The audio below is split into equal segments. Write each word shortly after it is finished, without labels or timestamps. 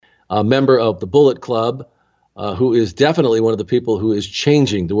a member of the Bullet Club, who is definitely one of the people who is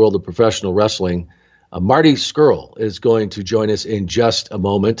changing the world of professional wrestling. Marty Scurll is going to join us in just a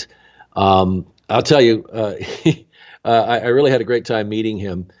moment. I'll tell you, I really had a great time meeting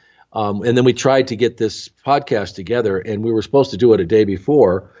him. And then we tried to get this podcast together, and we were supposed to do it a day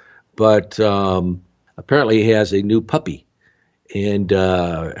before, but apparently he has a new puppy and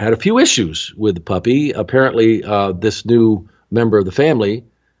had a few issues with the puppy. Apparently, this new member of the family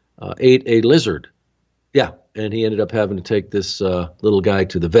ate a lizard. Yeah, and he ended up having to take this little guy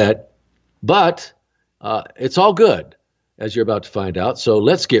to the vet. But it's all good, as you're about to find out. So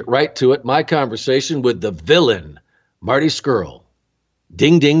let's get right to it. My conversation with the villain, Marty Scurll.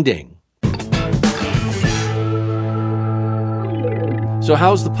 Ding, ding, ding. So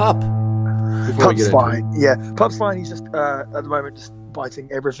how's the pup? Pup's fine. Yeah, Pup's fine. He's just at the moment just biting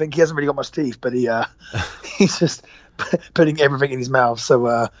everything. He hasn't really got much teeth, but he's just putting everything in his mouth.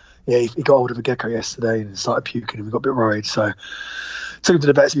 So he got hold of a gecko yesterday and started puking, and we got a bit worried. So took him to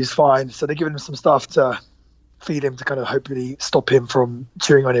the vet. So he's fine. So they're giving him some stuff to feed him to kind of hopefully stop him from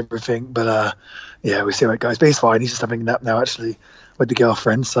chewing on everything. But we see how it goes. But he's fine. He's just having a nap now, actually, with the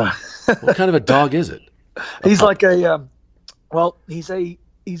girlfriend. So what kind of a dog is it? He's like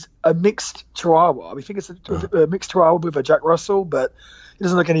he's a mixed Chihuahua. We think it's a mixed Chihuahua with a Jack Russell, but he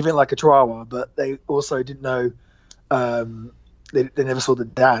doesn't look anything like a Chihuahua. But they also didn't know, they never saw the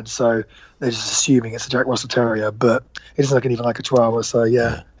dad, so they're just assuming it's a Jack Russell Terrier. But he doesn't look anything like a Chihuahua. So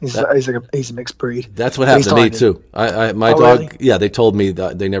he's a mixed breed. That's what happened to me too. My dog, really? Yeah, they told me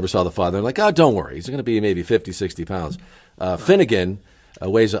that they never saw the father. I'm like, oh, don't worry, he's going to be maybe 50, 60 pounds. Finnegan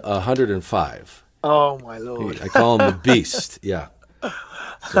weighs 105. Oh my Lord! I call him the Beast. Yeah.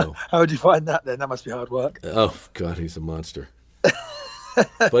 So, how would you find that then? That must be hard work. Oh God, he's a monster.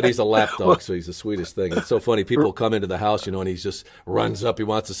 But he's a lap dog, so he's the sweetest thing. It's so funny. People come into the house, and he just runs up. He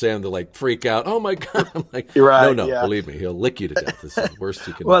wants to say them. They like freak out. Oh my God! I'm like, you're right, no, believe me, he'll lick you to death. It's the worst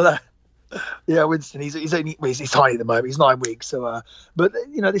you can. Well, Winston, he's tiny at the moment. He's 9 weeks, so but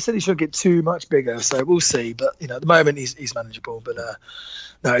they said he shouldn't get too much bigger, so we'll see. But at the moment he's manageable. But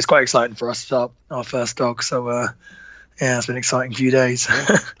no, it's quite exciting for us to our first dog. So it's been an exciting few days.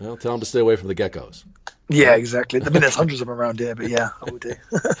 Well, tell him to stay away from the geckos. Yeah, exactly. I mean, there's hundreds of them around here, but I will do.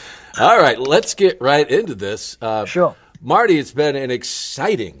 All right, let's get right into this. Sure. Marty, it's been an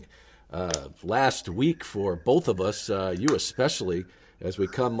exciting last week for both of us, you especially, as we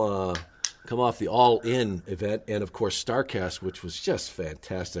come off the All-In event and, of course, StarCast, which was just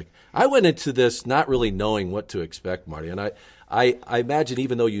fantastic. I went into this not really knowing what to expect, Marty, and I imagine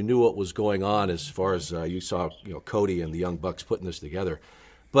even though you knew what was going on as far as you saw Cody and the Young Bucks putting this together,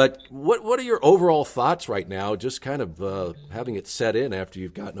 but what are your overall thoughts right now, just kind of having it set in after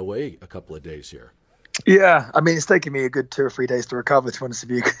you've gotten away a couple of days here? Yeah, I mean, it's taken me a good 2 or 3 days to recover, to be honest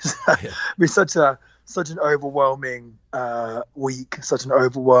with you, because it was such an overwhelming week, such an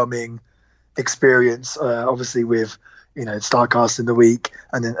overwhelming experience, obviously with StarCast in the week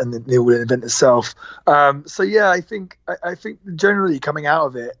and then the All-In event itself. I think generally coming out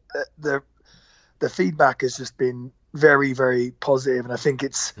of it, the feedback has just been very, very positive, and I think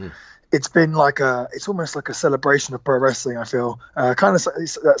it's been it's almost like a celebration of pro wrestling. I feel kind of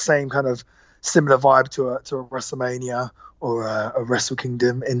that same kind of similar vibe to a WrestleMania or a Wrestle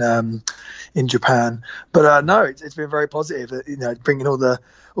Kingdom in Japan. But no, it's been very positive. Bringing all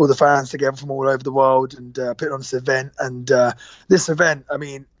the fans together from all over the world and putting on this event. And this event, I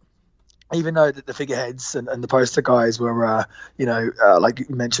mean, even though that the figureheads and the poster guys were, like you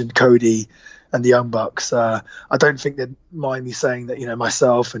mentioned, Cody and the Young Bucks, I don't think they'd mind me saying that,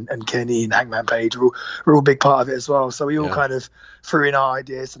 myself and Kenny and Hangman Page were all a big part of it as well. So we all kind of threw in our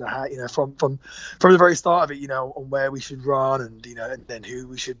ideas to the hat, from the very start of it, on where we should run and, and then who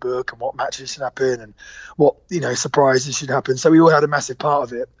we should book and what matches should happen and what, surprises should happen. So we all had a massive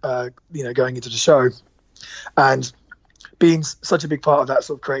part of it, going into the show. And being such a big part of that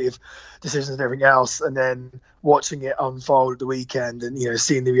sort of creative decisions and everything else, and then watching it unfold at the weekend and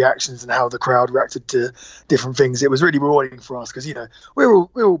seeing the reactions and how the crowd reacted to different things, it was really rewarding for us because we're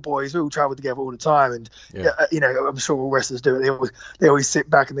all boys, we all travel together all the time, and I'm sure all wrestlers do it. They always sit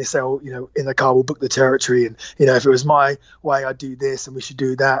back and they say, in the car we'll book the territory, and if it was my way I'd do this and we should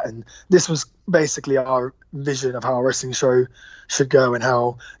do that, and this was basically our vision of how a wrestling show should go and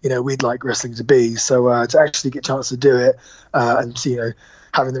how we'd like wrestling to be. So to actually get a chance to do it and see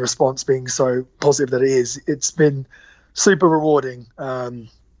having the response being so positive that it is, it's been super rewarding.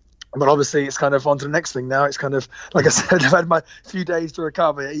 But obviously, it's kind of on to the next thing now. It's kind of, like I said, I've had my few days to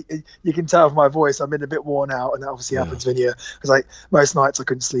recover. You can tell from my voice, I'm been a bit worn out, and that obviously happens when because like most nights I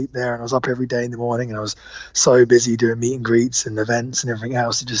couldn't sleep there, and I was up every day in the morning, and I was so busy doing meet and greets and events and everything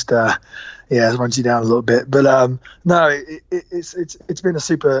else. It just, it runs you down a little bit. But no, it's been a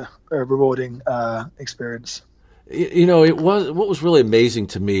super rewarding experience. It was, what was really amazing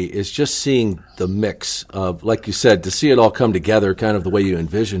to me is just seeing the mix of, like you said, to see it all come together kind of the way you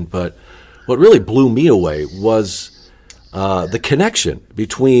envisioned. But what really blew me away was the connection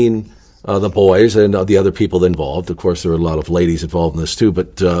between the boys and the other people involved. Of course, there were a lot of ladies involved in this too,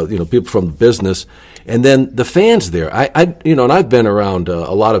 but people from the business, and then the fans there. And I've been around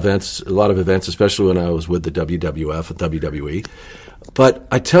a lot of events, especially when I was with the WWF and WWE. But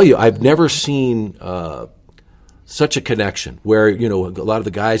I tell you, I've never seen such a connection where, a lot of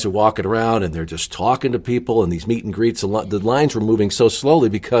the guys are walking around and they're just talking to people, and these meet and greets, the lines were moving so slowly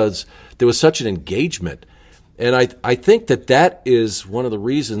because there was such an engagement. And I think that is one of the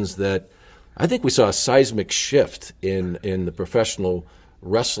reasons that I think we saw a seismic shift in the professional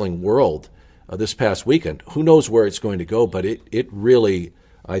wrestling world this past weekend. Who knows where it's going to go, but it really,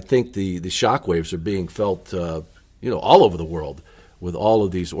 I think the shockwaves are being felt, all over the world, with all of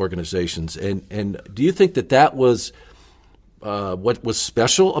these organizations. And do you think that was what was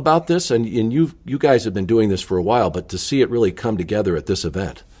special about this? And you guys have been doing this for a while, but to see it really come together at this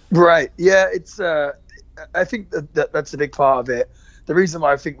event. Right. Yeah, it's I think that's a big part of it. The reason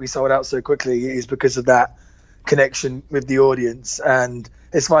why I think we sold out so quickly is because of that connection with the audience. And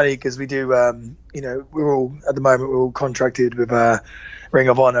it's funny because we do, we're all contracted with Ring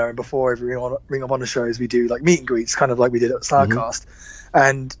of Honor, and before every Ring of Honor shows we do like meet and greets, kind of like we did at Starcast.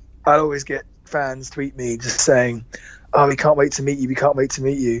 And I'd always get fans tweet me just saying, "Oh, we can't wait to meet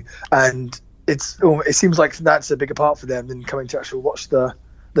you," and it seems like that's a bigger part for them than coming to actually watch the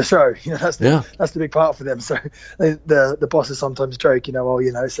show. That's the big part for them. So the bosses sometimes joke,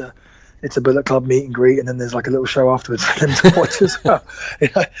 it's a Bullet Club meet and greet, and then there's like a little show afterwards for them to watch as well.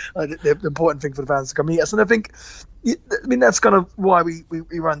 The important thing for the fans to come meet us. And I think, that's kind of why we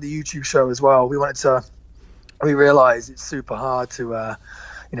run the YouTube show as well. We realize it's super hard to,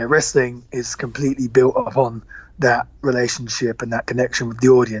 wrestling is completely built upon that relationship and that connection with the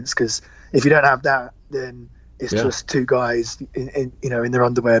audience. Because if you don't have that, then it's just two guys in their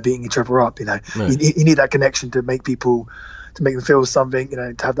underwear beating each other up. Right. You need that connection to make people, to make them feel something,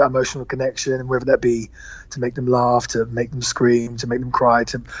 to have that emotional connection, and whether that be to make them laugh, to make them scream, to make them cry,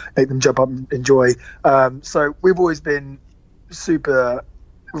 to make them jump up and enjoy. So we've always been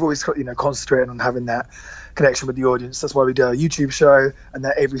concentrating on having that connection with the audience. That's why we do a YouTube show, and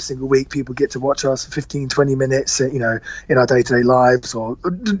that every single week people get to watch us for 15-20 minutes, in our day-to-day lives or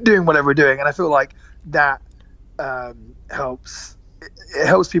doing whatever we're doing. And I feel like that helps. It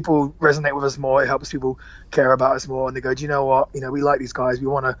helps people resonate with us more. It helps people care about us more, and they go, "Do you know what? We like these guys. We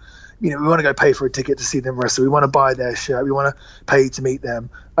want to, we want to go pay for a ticket to see them wrestle. We want to buy their shirt. We want to pay to meet them."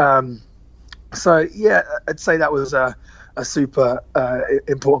 So yeah, I'd say that was a super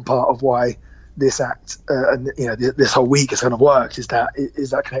important part of why this act and this whole week has kind of worked. Is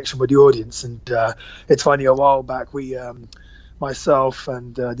that connection with the audience? And it's funny. A while back, we. Myself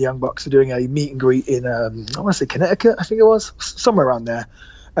and the Young Bucks are doing a meet and greet in, I want to say Connecticut, I think it was, somewhere around there.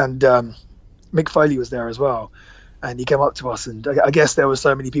 And Mick Foley was there as well. And he came up to us, and I guess there were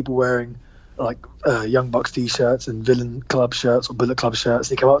so many people wearing like Young Bucks t-shirts and Villain Club shirts or Bullet Club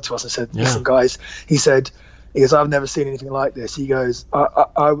shirts. And he came up to us and said, "Listen, guys," he goes, "I've never seen anything like this." He goes,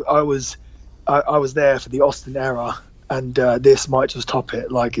 I was there for the Austin era, and this might just top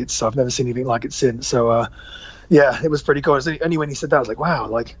it. Like I've never seen anything like it since. So, yeah, it was pretty cool. Only when he said that, I was like, wow,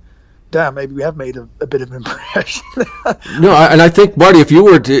 like, damn, maybe we have made a bit of an impression. No, and I think, Marty,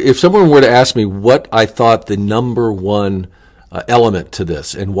 if someone were to ask me what I thought the number one element to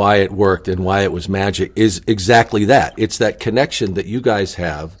this and why it worked and why it was magic is exactly that. It's that connection that you guys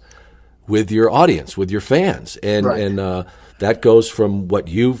have with your audience, with your fans. And, right. That goes from what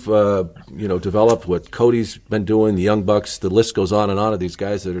you've, developed, what Cody's been doing, the Young Bucks, the list goes on and on of these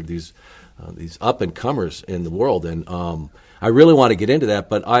guys that are these up-and-comers in the world. And I really want to get into that.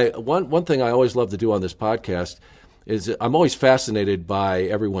 But one thing I always love to do on this podcast is I'm always fascinated by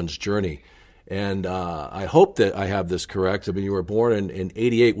everyone's journey. And I hope that I have this correct. I mean, you were born in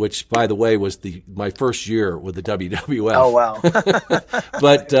 88, which, by the way, was my first year with the WWF. Oh, wow.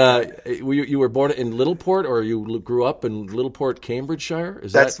 But you were born in Littleport, or you grew up in Littleport, Cambridgeshire?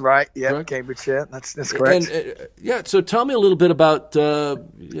 That's right. Yeah, correct? Cambridgeshire. That's correct. And, so tell me a little bit about,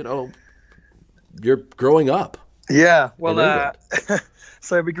 your growing up. Yeah, well,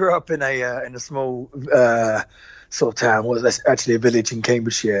 so we grew up in a small sort of town. Was actually a village in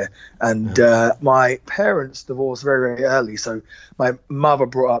Cambridgeshire, and my parents divorced very, very early. So my mother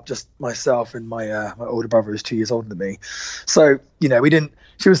brought up just myself and my older brother, who's 2 years older than me. So we didn't.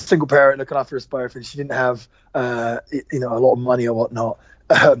 She was a single parent looking after us both, and she didn't have a lot of money or whatnot.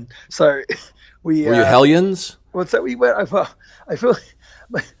 So we were you hellions? Well, so we went. Well, I feel.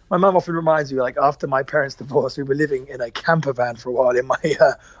 My mum often reminds me, like, after my parents' divorce, we were living in a camper van for a while in my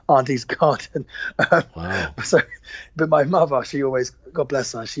auntie's garden. Wow. But my mother, she always, God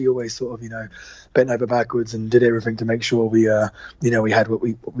bless her, she always sort of, bent over backwards and did everything to make sure we, we had what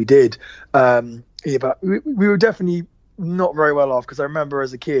we did. But we were definitely not very well off, because I remember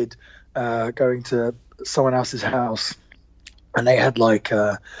as a kid going to someone else's house, and they had like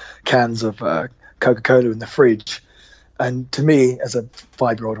cans of Coca-Cola in the fridge. And to me, as a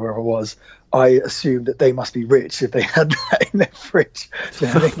 5-year-old, whoever it was, I assumed that they must be rich if they had that in their fridge. You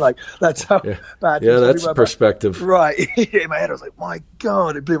know what I mean? Like, that's how bad. Yeah, that's perspective. Right. In my head, I was like, my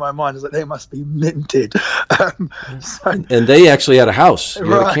God, it blew my mind. I was like, they must be minted. And they actually had a house. You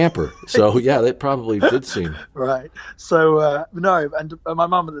had a camper. So, yeah, they probably did seem. Right. So, no, and my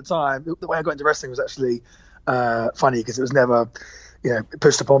mum at the time, the way I got into wrestling was actually funny, because it was never...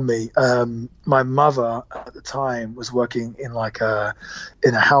 pushed upon me. My mother at the time was working in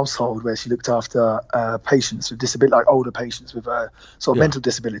in a household where she looked after patients with disability, like older patients with sort of mental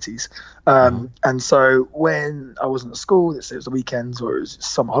disabilities. And so when I wasn't at school, it was the weekends or it was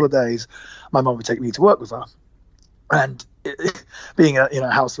summer holidays, my mum would take me to work with her. And being in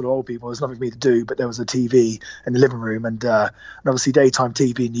a house full of old people, there's nothing for me to do, but there was a TV in the living room, and obviously daytime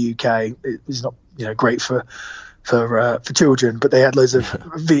TV in the UK is not great for children, but they had loads of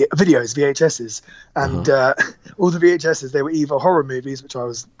videos, VHSs, and all the VHSs, they were either horror movies, which I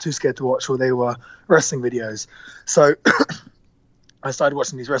was too scared to watch, or they were wrestling videos. So I started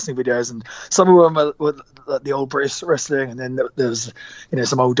watching these wrestling videos, and some of them were the old British wrestling, and then there was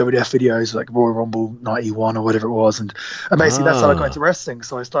some old WWF videos like Royal Rumble 91 or whatever it was, and basically that's how I got into wrestling.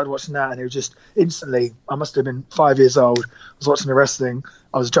 So I started watching that, and it was just instantly, I must have been 5 years old, I was watching the wrestling,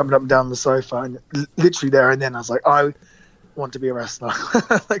 I was jumping up and down on the sofa, and literally there and then I was like, I want to be a wrestler.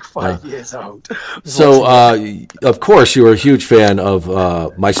 Like 5 years old. So of course you were a huge fan of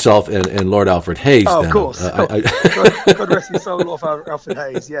myself and Lord Alfred Hayes. Oh, then. Of course. God rest his soul off Alfred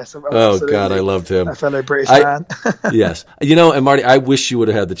Hayes. Yes. Absolutely. God, I loved him. A fellow British man. Yes. And Marty, I wish you would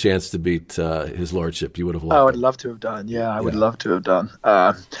have had the chance to beat his lordship. You would have loved I would love to have done. Yeah, I would love to have done.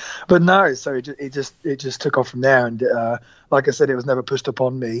 But no, so it just took off from there, and like I said, it was never pushed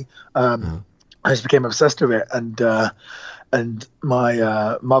upon me. I just became obsessed with it, and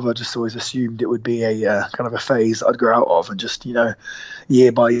my mother just always assumed it would be a kind of a phase I'd grow out of, and just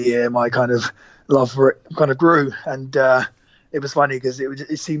year by year my kind of love for it kind of grew. And it was funny because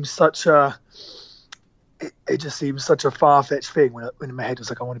it seemed such a just seemed such a far-fetched thing when in my head was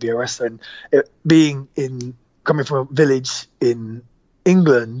like, I want to be a wrestler. And coming from a village in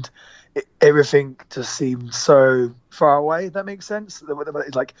England, everything just seemed so far away, if that makes sense.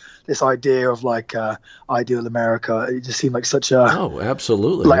 Like this idea of ideal America, it just seemed like such a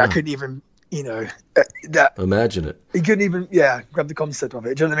absolutely, I couldn't even imagine it. You couldn't even grab the concept of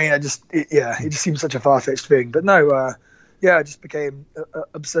it. Do you know what I mean? It just seemed such a far-fetched thing. But no, I just became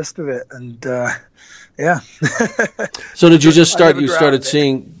obsessed with it, and So did you just start? You started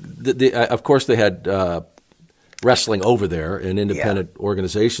seeing of course they had wrestling over there, an independent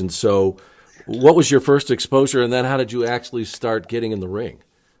organization. So what was your first exposure, and then how did you actually start getting in the ring?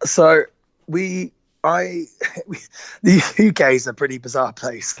 So the UK is a pretty bizarre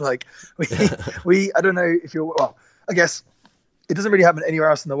place. Like I don't know if I guess it doesn't really happen anywhere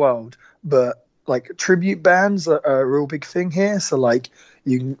else in the world, but like tribute bands are a real big thing here. So like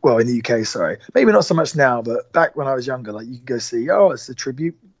in the UK, sorry, maybe not so much now, but back when I was younger, like you could go see, it's the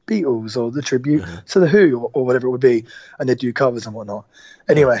tribute Beatles or the tribute to the Who or whatever it would be, and they'd do covers and whatnot.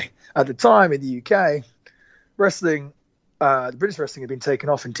 Anyway, at the time in the UK, wrestling, the British wrestling had been taken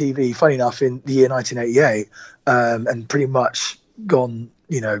off in TV, funny enough, in the year 1988, and pretty much gone,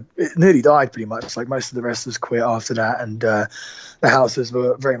 it nearly died pretty much. Like most of the wrestlers quit after that, and the houses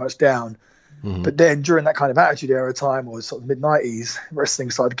were very much down. Mm-hmm. But then during that kind of Attitude Era time, or sort of mid-90s,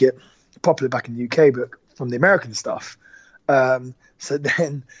 wrestling started to get popular back in the UK, but from the American stuff. So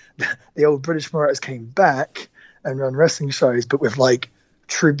then the old British promoters came back and run wrestling shows, but with like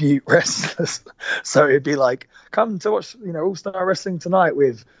tribute wrestlers. So it'd be like, come to watch, All-Star Wrestling tonight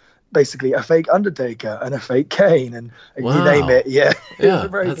with basically a fake Undertaker and a fake Kane and you name it. Yeah. It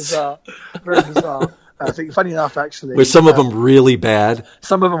was very bizarre. Very bizarre. I think, funny enough, actually, were some of them really bad?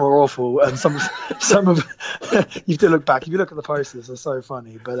 Some of them are awful, and some of you have to look back. If you look at the posters, they're so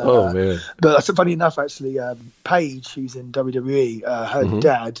funny. But Oh man! but funny enough, actually, Paige, who's in WWE, her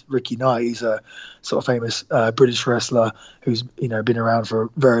dad, Ricky Knight, he's a sort of famous British wrestler who's been around for a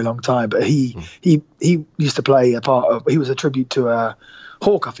very long time. But he used to play a part of. He was a tribute to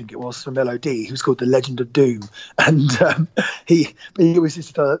Hawk, I think it was, from LOD, who's called the Legend of Doom, and he always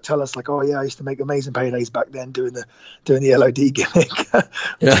used to tell us like, oh yeah, I used to make amazing paydays back then doing the LOD gimmick.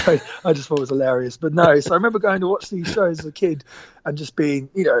 Yeah. I just thought it was hilarious. But no, so I remember going to watch these shows as a kid and just being,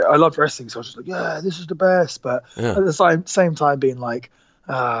 I loved wrestling, so I was just like, yeah, this is the best. But at the same time being like,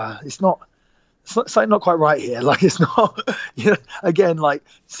 it's not quite right here. Like it's not, again, like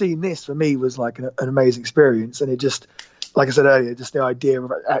seeing this for me was like an amazing experience, and it just. Like I said earlier, just the idea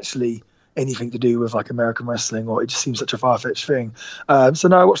of actually anything to do with like American wrestling, or it just seems such a far-fetched thing. So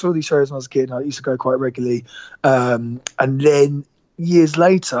no, I watched all these shows when I was a kid, and I used to go quite regularly. And then years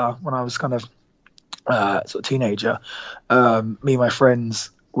later, when I was kind of sort of teenager, me and my friends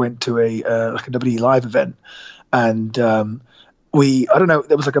went to a WWE live event, and I don't know,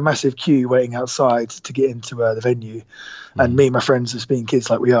 there was like a massive queue waiting outside to get into the venue. And me and my friends, just being kids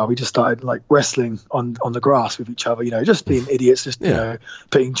like we are, we just started like wrestling on the grass with each other, just being idiots, just,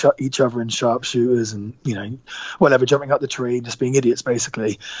 putting each other in sharpshooters and, whatever, jumping up the tree and just being idiots,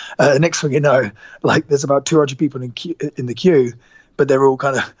 basically. The next thing you know, like there's about 200 people in the queue, but they're all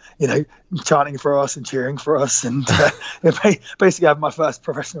kind of, chanting for us and cheering for us. And basically I had my first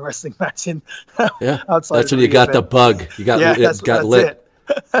professional wrestling match outside. That's when you got the bug. You got lit. It.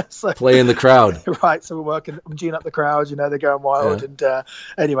 So, playing the crowd, right? So we're geeing up the crowd. They're going wild. And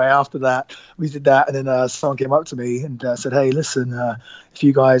anyway, after that, we did that, and then someone came up to me and said, "Hey, listen, if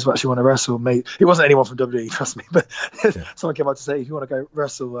you guys actually want to wrestle, mate," it wasn't anyone from WWE, trust me, but someone came up to say, "If you want to go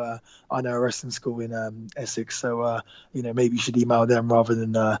wrestle, I know a wrestling school in Essex, so maybe you should email them rather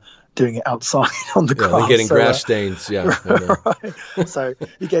than doing it outside on the grass." They're getting grass stains. Yeah. Right. So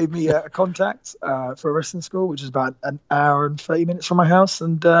he gave me a contact for a wrestling school, which is about an hour and 30 minutes from my house.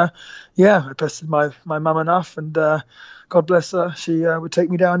 And I pestered my mum enough, and God bless her, she would take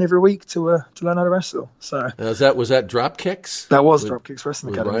me down every week to learn how to wrestle. So was that Drop Kicks? That was Drop Kicks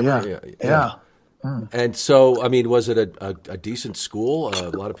Wrestling Academy. Yeah. Mm. And so, I mean, was it a decent school? A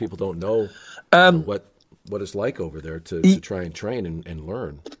lot of people don't know what it's like over there to try and train and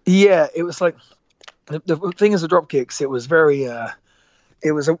learn. Yeah, it was like the thing is, the Drop Kicks. It was very.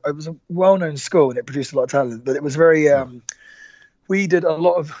 It was a well-known school, and it produced a lot of talent. But it was very. We did a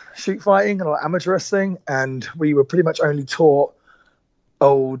lot of shoot fighting and a lot of amateur wrestling, and we were pretty much only taught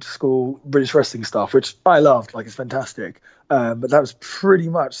old school British wrestling stuff, which I loved. Like, it's fantastic. But that was pretty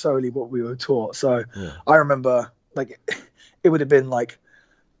much solely what we were taught. So I remember, like, it would have been like.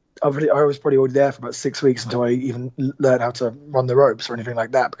 I was probably already there for about 6 weeks until I even learned how to run the ropes or anything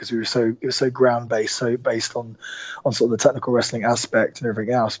like that, because it was so ground based, so based on sort of the technical wrestling aspect and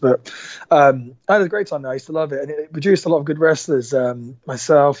everything else. But I had a great time there. I used to love it, and it produced a lot of good wrestlers.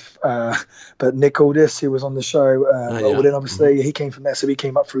 Myself, but Nick Aldis, who was on the show, obviously he came from there, so we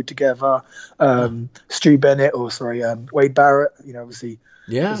came up through together. Stu Bennett, Wade Barrett, obviously.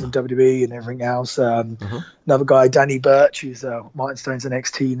 Yeah, he's in WWE and everything else. Another guy, Danny Birch, who's Martin Stone's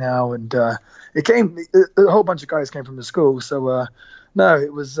NXT now, and a whole bunch of guys came from the school. So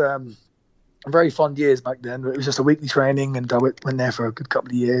it was very fond years back then. But it was just a weekly training, and I went there for a good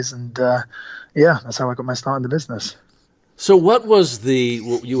couple of years, and that's how I got my start in the business. So, what was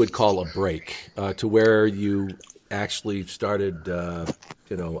what you would call a break to where you actually started?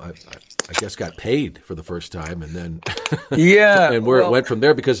 I guess got paid for the first time, and then and where it went from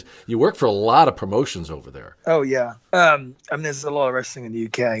there, because you worked for a lot of promotions over there. Oh yeah, there's a lot of wrestling in the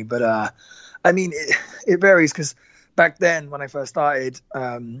UK, but it varies, because back then when I first started,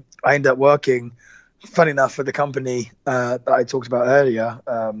 I ended up working, funny enough, for the company that I talked about earlier,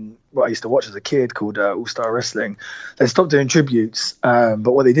 what I used to watch as a kid, called All Star Wrestling. They stopped doing tributes,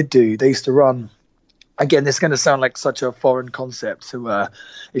 but what they did do, they used to run. Again, this is going to sound like such a foreign concept to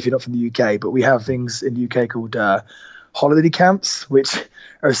if you're not from the UK, but we have things in the UK called holiday camps, which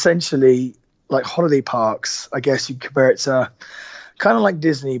are essentially like holiday parks. I guess you compare it to kind of like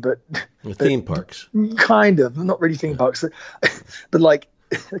Disney, but theme parks. Kind of, not really theme parks, but like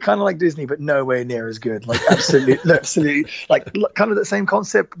kind of like Disney, but nowhere near as good. Like absolutely, like kind of the same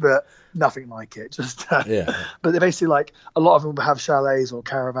concept, but nothing like it. Just but they're basically like, a lot of them will have chalets or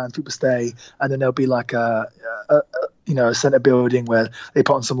caravans. People stay, and then there'll be like a a center building where they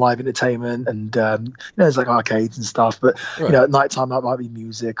put on some live entertainment, and there's like arcades and stuff. But Right. at nighttime that might be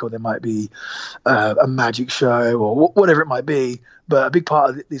music, or there might be a magic show, or whatever it might be. But a big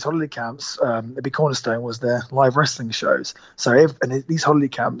part of these holiday camps, a big cornerstone, was their live wrestling shows. So these holiday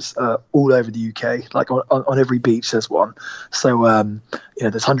camps are all over the UK, like on every beach there's one. So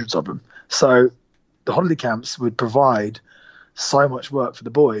there's hundreds of them. So the holiday camps would provide so much work for the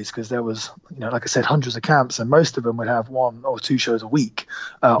boys, because there was, like I said, hundreds of camps, and most of them would have 1 or 2 shows a week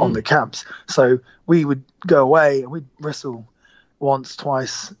on the camps. So we would go away and we'd wrestle once,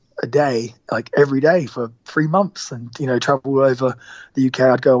 twice a day, like every day for 3 months, and travel all over the UK.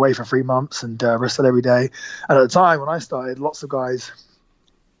 I'd go away for 3 months and wrestle every day. And at the time when I started, lots of guys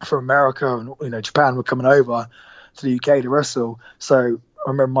from America and Japan were coming over to the UK to wrestle. So I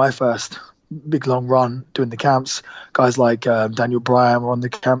remember my first big long run doing the camps. Guys like Daniel Bryan were on the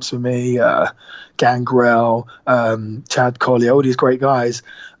camps with me, Gangrel, Chad Collier, all these great guys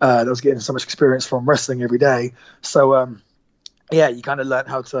that was getting so much experience from wrestling every day. So you kind of learn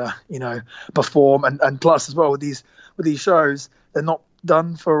how to perform, and plus as well with these shows, they're not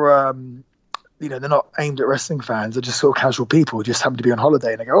done for they're not aimed at wrestling fans. They're just sort of casual people who just happen to be on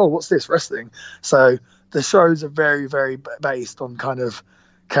holiday, and they go, oh, what's this, wrestling? So the shows are very, very based on kind of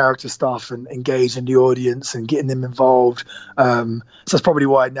character stuff and engaging the audience and getting them involved. So that's probably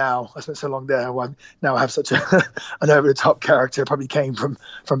why now I spent so long there. Why now I have such an over the top character. Probably came from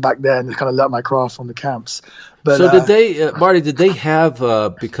back then, and kind of learnt my craft on the camps. But, so did they, Marty? Did they have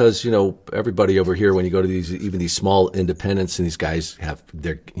because everybody over here, when you go to these small independents, and these guys have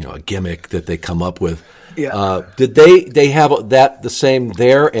their a gimmick that they come up with. Yeah. Did they have that the same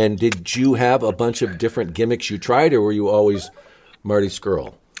there? And did you have a bunch of different gimmicks you tried, or were you always Marty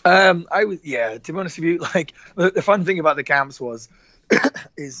Scurll? I was, to be honest with you, like the fun thing about the camps was,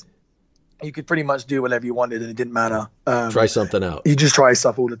 is you could pretty much do whatever you wanted and it didn't matter. Try something out. You just try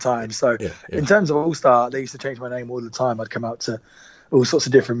stuff all the time. So Yeah. in terms of All Star, they used to change my name all the time. I'd come out to all sorts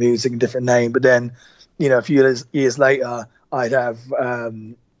of different music and different name. But then, a few years later, I'd have,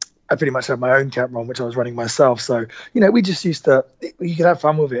 I pretty much had my own camp run, which I was running myself. So, we just used to, you could have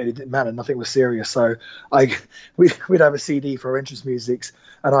fun with it. It didn't matter. Nothing was serious. So we'd have a CD for our interest musics,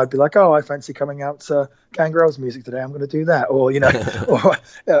 and I'd be like, oh, I fancy coming out to Gangrel's music today. I'm going to do that. Or, or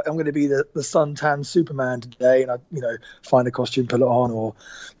I'm going to be the suntan Superman today. And I'd, find a costume, put it on, or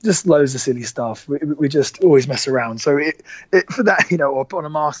just loads of silly stuff. We just always mess around. So for that, or put on a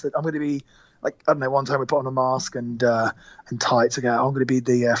mask that I'm going to be, like, I don't know, one time we put on a mask and tights. I go, I'm going to be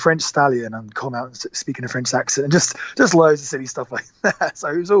the French stallion and come out and speak in a French accent, and just loads of silly stuff like that. So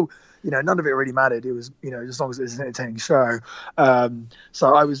it was all, none of it really mattered. It was, as long as it was an entertaining show.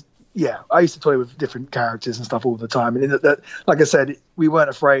 So I used to toy with different characters and stuff all the time. And that, like I said, we weren't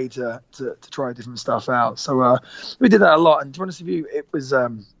afraid to try different stuff out. So we did that a lot. And to be honest with you, it was,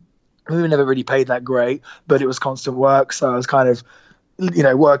 we were never really paid that great, but it was constant work. So I was kind of,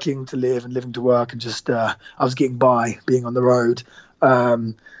 working to live and living to work, and just I was getting by being on the road.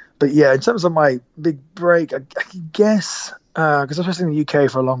 But yeah, in terms of my big break, I guess because I was in the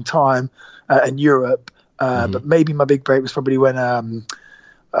UK for a long time and Europe, but maybe my big break was probably when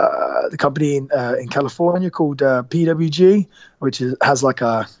the company in California called PWG, which has like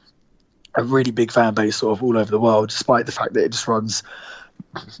a really big fan base sort of all over the world, despite the fact that it just runs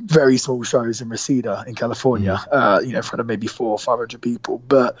very small shows in Reseda in California, in front of maybe 400 or 500 people,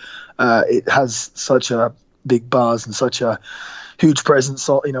 but it has such a big buzz and such a huge presence,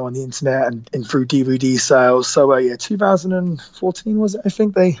 on the internet and through DVD sales. So 2014 was it? I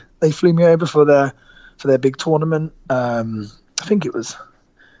think they flew me over for their big tournament. I think it was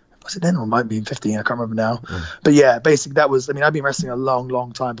it then, or it might be in 15? I can't remember now. But yeah, basically that was. I mean, I've been wrestling a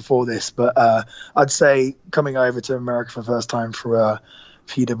long time before this, but I'd say coming over to America for the first time for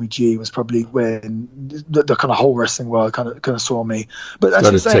PWG was probably when the kind of whole wrestling world kind of saw me. But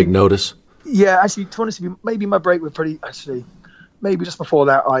started to take notice. Yeah, actually, to be honest with you, maybe my break was maybe just before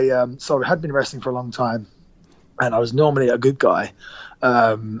that. I had been wrestling for a long time, and I was normally a good guy,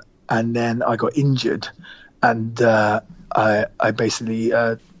 and then I got injured, and I basically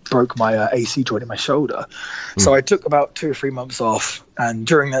broke my AC joint in my shoulder. So I took about 2 or 3 months off, and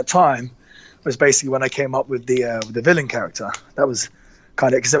during that time was basically when I came up with the villain character. That was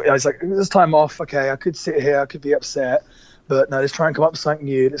kind of, because I was like, this time off, okay, I could sit here, I could be upset, but no, let's try and come up with something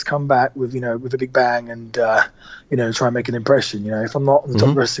new. Let's come back with with a big bang and try and make an impression. If I'm not in the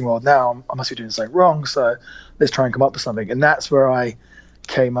top wrestling world now, I must be doing something wrong. So let's try and come up with something. And that's where I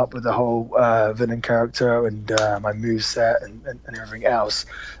came up with the whole villain character and my moveset and everything else.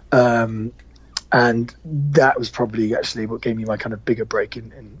 And that was probably actually what gave me my kind of bigger break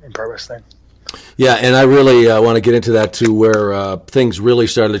in pro wrestling. Yeah, and I really want to get into that too, where things really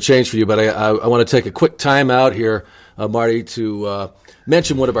started to change for you. But I want to take a quick time out here, Marty, to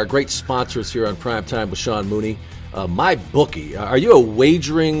mention one of our great sponsors here on Prime Time with Sean Mooney, MyBookie. Are you a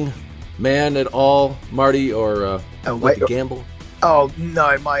wagering man at all, Marty, or like to gamble? Oh no,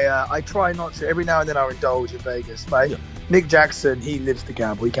 I try not to. Every now and then I'll indulge in Vegas. Nick Jackson, he lives to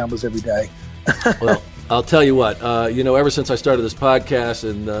gamble. He gambles every day. Well, I'll tell you what, ever since I started this podcast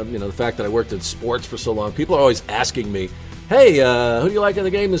and, the fact that I worked in sports for so long, people are always asking me, hey, who do you like in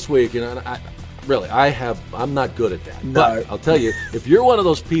the game this week? And I'm not good at that. No. But I'll tell you, if you're one of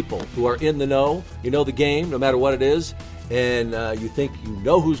those people who are in the know, you know the game, no matter what it is, and you think you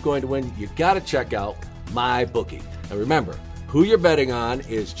know who's going to win, you got to check out MyBookie. And remember, who you're betting on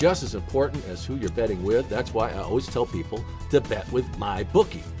is just as important as who you're betting with. That's why I always tell people to bet with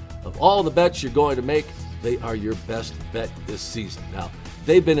MyBookie. Of all the bets you're going to make, they are your best bet this season. Now,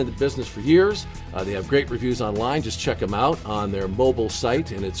 they've been in the business for years. They have great reviews online. Just check them out on their mobile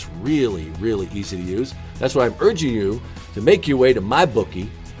site, and it's really, really easy to use. That's why I'm urging you to make your way to MyBookie.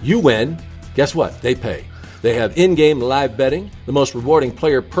 You win. Guess what? They pay. They have in-game live betting, the most rewarding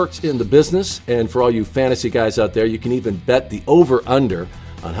player perks in the business. And for all you fantasy guys out there, you can even bet the over-under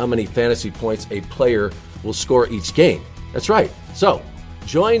on how many fantasy points a player will score each game. That's right. So,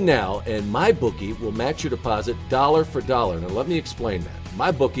 join now, and MyBookie will match your deposit dollar for dollar. Now, let me explain that.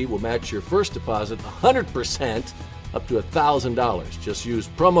 MyBookie will match your first deposit 100% up to $1,000. Just use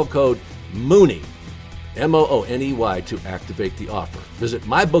promo code MOONEY, MOONEY, to activate the offer. Visit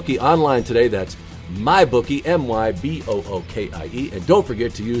MyBookie online today. That's MyBookie, MyBookie. And don't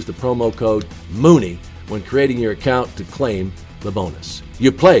forget to use the promo code MOONEY when creating your account to claim the bonus.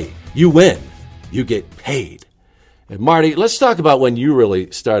 You play, you win, you get paid. And Marty, let's talk about when you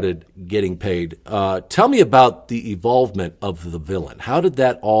really started getting paid. Tell me about the evolvement of the villain. How did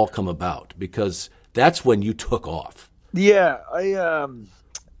that all come about? Because that's when you took off. Yeah,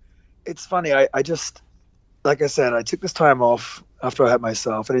 it's funny. I just, like I said, I took this time off after I hurt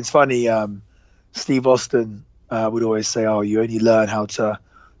myself. And it's funny, Steve Austin would always say, oh, you only learn how to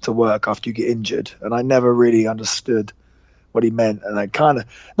work after you get injured. And I never really understood what he meant, and I kind of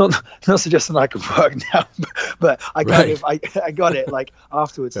not suggesting I could work now, but I got it like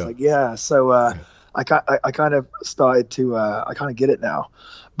afterwards. Yeah. Like so I kind of started to I kind of get it now,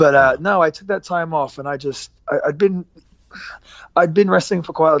 but no, I took that time off, and I'd been wrestling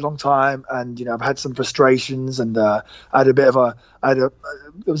for quite a long time, and I've had some frustrations, and I did a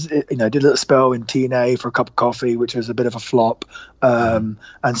little spell in TNA for a cup of coffee, which was a bit of a flop, and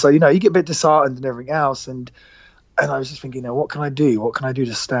so you get a bit disheartened and everything else, and I was just thinking, what can I do? What can I do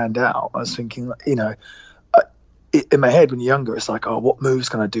to stand out? I was thinking, in my head when you're younger, it's like, oh, what moves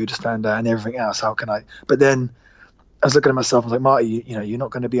can I do to stand out and everything else? How can I? But then I was looking at myself, I was like, Marty, you're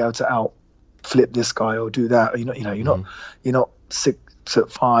not going to be able to out flip this guy or do that. Or, you're not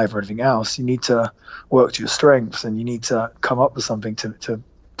 6'5" or anything else. You need to work to your strengths, and you need to come up with something to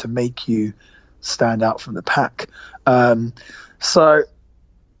make you stand out from the pack. So.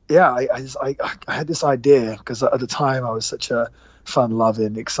 Yeah, I had this idea because at the time I was such a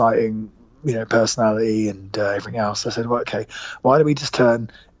fun-loving, exciting, personality and everything else. I said, well, okay, why don't we just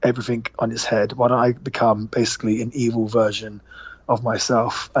turn everything on its head? Why don't I become basically an evil version of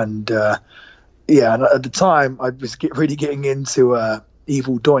myself? And and at the time I was really getting into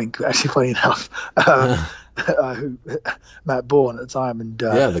Evil Doink, actually, funny enough. Matt Bourne at the time, and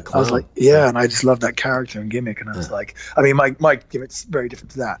I was like, and I just loved that character and gimmick, and I was like, I mean, my gimmick's very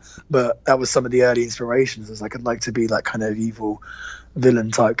different to that, but that was some of the early inspirations. I was like, I'd like to be like kind of evil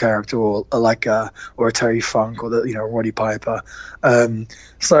villain type character, or a Terry Funk, or Roddy Piper.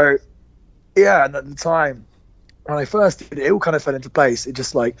 So and at the time when I first did it, all kind of fell into place. It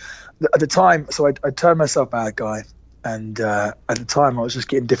just like at the time, so I turned myself bad guy. And at the time, I was just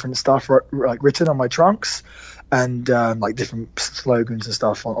getting different stuff written on my trunks, and like different slogans and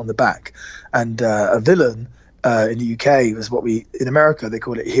stuff on the back. And a villain in the UK was in America they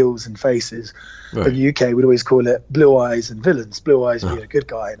call it heels and faces. Right. In the UK we'd always call it blue eyes and villains. Blue eyes being a good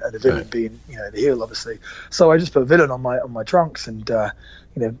guy, and the villain being the heel, obviously. So I just put villain on my trunks, and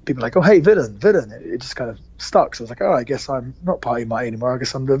people are like, oh, hey, villain. It just kind of stuck. So I was like, oh, I guess I'm not Party Marty anymore. I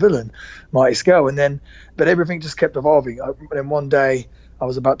guess I'm the villain, Marty Scurll. But everything just kept evolving. And then one day I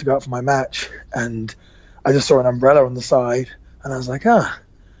was about to go out for my match, and I just saw an umbrella on the side, and I was like,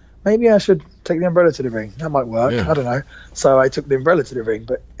 maybe I should take the umbrella to the ring. That might work. Yeah. I don't know. So I took the umbrella to the ring,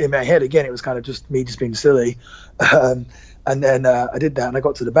 but in my head, again, it was kind of just me just being silly. And then I did that, and I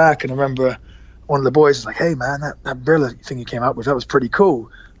got to the back, and I remember one of the boys was like, hey, man, that umbrella thing you came up with, that was pretty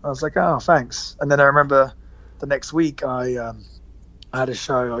cool. I was like, oh, thanks. And then I remember the next week I I had a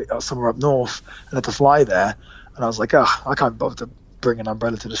show somewhere up north and had to fly there, and I was like, I can't bother to bring an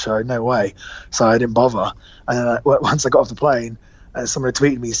umbrella to the show, no way. So I didn't bother. And then once I got off the plane, someone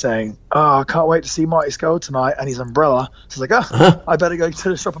tweeted me saying, I can't wait to see Marty Scurll tonight and his umbrella. So I was like, I better go to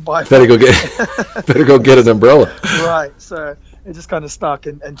the shop and buy it. Better go get an umbrella. Right. So it just kind of stuck.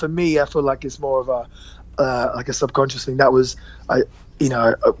 And for me, I feel like it's more of a like a subconscious thing. That was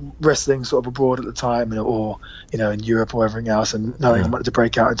wrestling sort of abroad at the time, or in Europe or everything else, and knowing I wanted to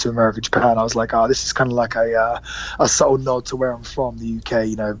break out into America, Japan, I was like, this is kind of like a subtle nod to where I'm from, the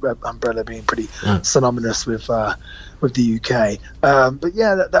UK. Umbrella being pretty synonymous with the UK. But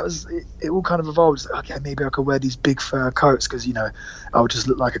yeah, that was it. All kind of evolved. Okay, maybe I could wear these big fur coats because I would just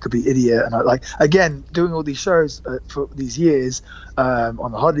look like I could be idiot. And I like, again, doing all these shows for these years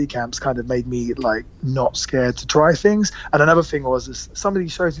on the holiday camps kind of made me like not scared to try things. And another thing was some of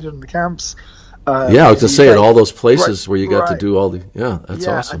these shows you did on the camps. I was to say, in all those places where you got to do all the, that's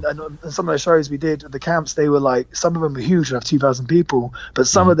awesome. And some of the shows we did at the camps, they were like, some of them were huge, have 2,000 people, but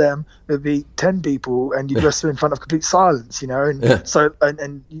some of them would be 10 people, and you'd wrestle in front of complete silence, so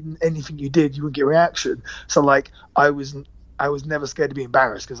and anything you did, you wouldn't get a reaction. So like, I was never scared to be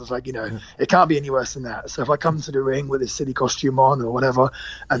embarrassed, because I was like, it can't be any worse than that. So if I come to the ring with this silly costume on or whatever,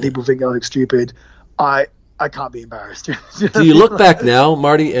 and people think I look stupid, I can't be embarrassed. Do you look back now,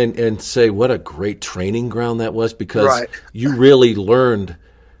 Marty, and say what a great training ground that was? Because you really learned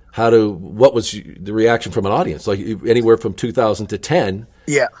what was the reaction from an audience? Like anywhere from 2000 to 10,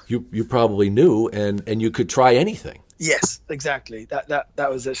 you probably knew, and you could try anything. Yes, exactly.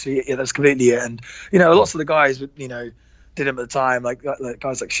 That was actually, that's completely it. And lots of the guys would did him at the time, like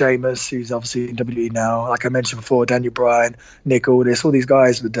guys like Sheamus, who's obviously in WWE now. Like I mentioned before, Daniel Bryan, Nick Aldis, all these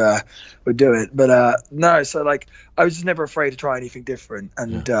guys would do it. But no, so like I was just never afraid to try anything different.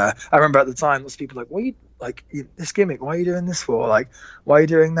 And I remember at the time, lots of people like, "What are you like this gimmick? Why are you doing this for? Like, why are you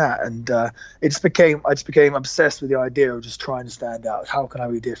doing that?" And I just became obsessed with the idea of just trying to stand out. How can I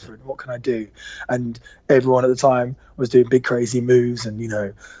be different? What can I do? And everyone at the time was doing big crazy moves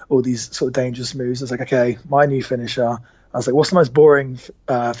and all these sort of dangerous moves. I was like, okay, my new finisher. I was like, what's the most boring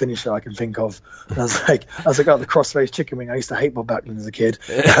finisher I can think of? And I was like, oh, the crossface chicken wing. I used to hate Bob Backlund as a kid.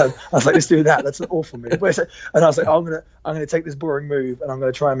 I was like, let's do that. That's an awful move. And I was like, I'm gonna take this boring move and I'm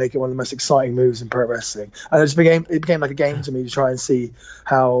gonna try and make it one of the most exciting moves in pro wrestling. And it became like a game to me to try and see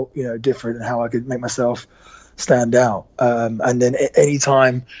how different and how I could make myself stand out. And then any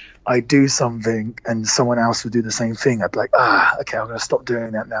time I do something and someone else would do the same thing, I'd be like, okay, I'm gonna stop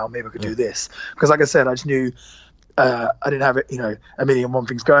doing that now. Maybe I could do this, because like I said, I just knew. I didn't have it, a million and one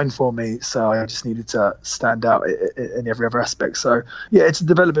things going for me, so I just needed to stand out in every other aspect. So yeah, it's a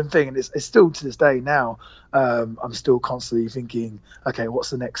developing thing, and it's still to this day now. I'm still constantly thinking, okay,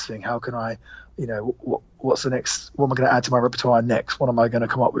 what's the next thing? How can I, what's the next? What am I going to add to my repertoire next? What am I going to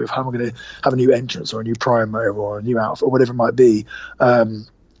come up with? How am I going to have a new entrance or a new promo or a new outfit or whatever it might be? Because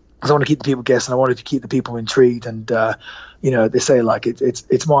I want to keep the people guessing. I wanted to keep the people intrigued, and they say like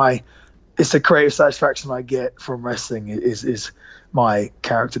it's the creative satisfaction I get from wrestling is my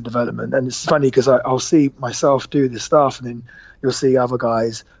character development. And it's funny because I'll see myself do this stuff, and then you'll see other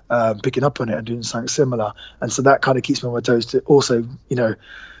guys picking up on it and doing something similar. And so that kind of keeps me on my toes to also,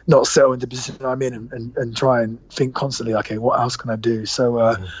 not settle into the position I'm in and try and think constantly, okay, what else can I do?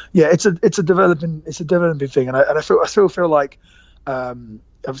 So it's a developing thing. And I still feel like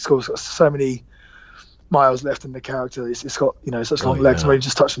I've got so many miles left in the character. It's got such long legs. I'm only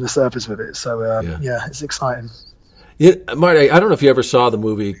just touching the surface with it. So it's exciting. Yeah, Marty, I don't know if you ever saw the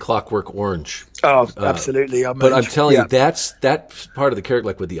movie Clockwork Orange. Oh, absolutely. But I'm telling you, that's part of the character,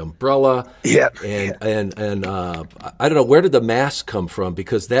 like with the umbrella. Yeah. And I don't know, where did the mask come from?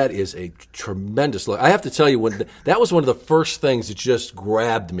 Because that is a tremendous look. I have to tell you, that was one of the first things that just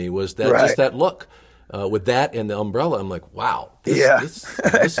grabbed me, was that just that look with that and the umbrella. I'm like, wow, this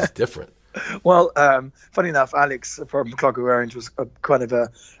is different. Well, funny enough, Alex from Clockwork Orange was kind of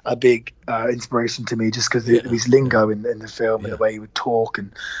a big inspiration to me, just because of his lingo in the film and the way he would talk.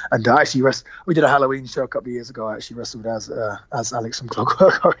 And actually, we did a Halloween show a couple of years ago. I actually wrestled as Alex from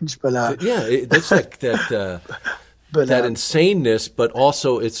Clockwork Orange. But it's like that. But that insaneness, but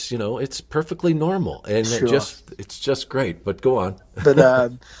also it's perfectly normal, and it's just great. But go on. But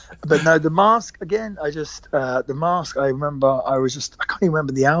no, the mask again. The mask. I remember. I can't even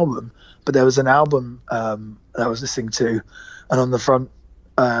remember the album, but there was an album that I was listening to, and on the front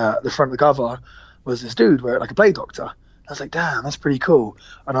of the cover was this dude wearing like a play doctor. I was like, damn, that's pretty cool.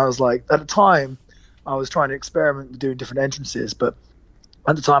 And I was like, at the time, I was trying to experiment with doing different entrances, but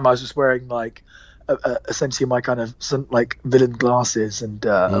at the time I was just wearing like essentially my kind of like villain glasses and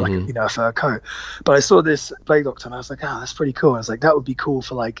like a fur coat. But I saw this Plague Doctor and I was like, that's pretty cool. I was like, that would be cool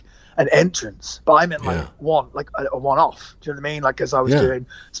for like an entrance, but I meant like a one-off. Do you know what I mean? Like as I was doing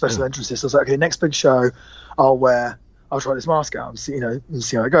special entrances, I was like, okay, next big show, I'll try this mask out and see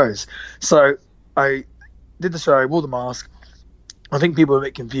how it goes. So I did the show, wore the mask. I think people were a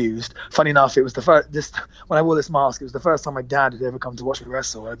bit confused. Funny enough, it was when I wore this mask, it was the first time my dad had ever come to watch me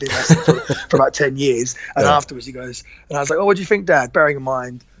wrestle. I'd been wrestling for about 10 years. And afterwards he goes, and I was like, oh, what do you think, Dad? Bearing in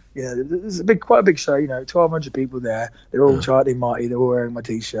mind, there's quite a big show, 1,200 people there. They're all chanting Marty. They're all wearing my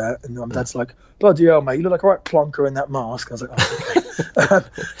T-shirt. And my dad's like, bloody hell, mate, you look like a right plonker in that mask. I was like, oh, okay.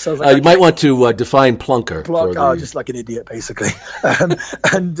 So I was like, you might want to define plonker. Just like an idiot, basically. And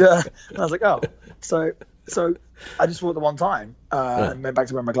I was like, oh. So I just wore it the one time and went back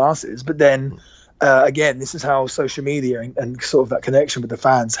to wearing my glasses. But then, again, this is how social media and sort of that connection with the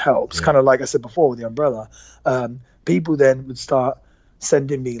fans helps. Kind of like I said before with the umbrella. People then would start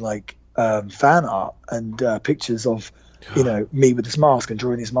sending me like fan art and pictures of, me with this mask and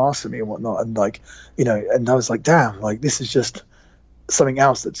drawing these masks for me and whatnot. And like, and I was like, damn, like this is just something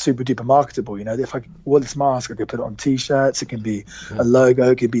else that's super duper marketable. If I wore this mask, I could put it on T-shirts. It can be a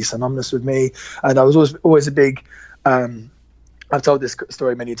logo. It could be synonymous with me. And I was always a big. I've told this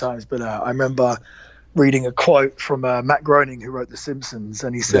story many times, but I remember reading a quote from Matt Groening, who wrote The Simpsons,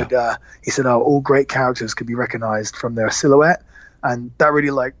 and he said, "Oh, all great characters could be recognized from their silhouette," and that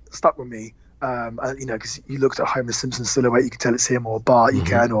really like stuck with me. Because you looked at Homer Simpson's silhouette, you could tell it's him, or Bart, you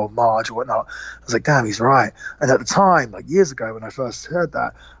can, or Marge, or whatnot. I was like, damn, he's right. And at the time, like years ago, when I first heard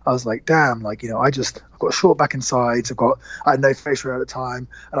that, I was like, damn, like I've got a short back and sides. I had no facial hair at the time,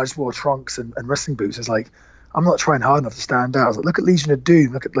 and I just wore trunks and wrestling boots. I was like, I'm not trying hard enough to stand out. I was like, look at Legion of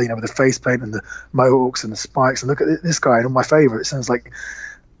Doom, look at with the face paint and the mohawks and the spikes, and look at this guy and all my favorites. And it's like,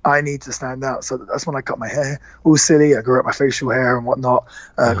 I need to stand out. So that's when I cut my hair all silly. I grew up my facial hair and whatnot.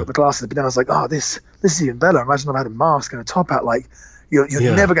 Got the glasses. But then I was like, oh, this is even better. Imagine if I had a mask and a top hat. Like, you're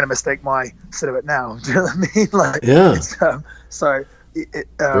never going to mistake my silhouette now. Do you know what I mean? Like,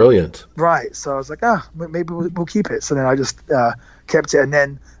 brilliant. Right. So I was like, maybe we'll keep it. So then I just kept it. And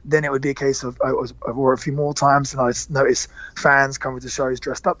then it would be a case of I wore it a few more times, and I noticed fans coming to shows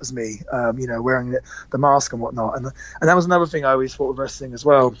dressed up as me, wearing the mask and whatnot. And that was another thing I always thought with wrestling as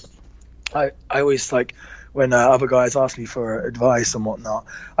well. I always like when other guys ask me for advice and whatnot,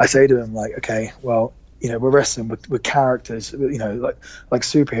 I say to them like, okay, well, we're wrestling with characters, like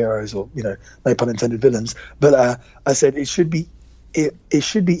superheroes or no pun intended villains. But I said it should be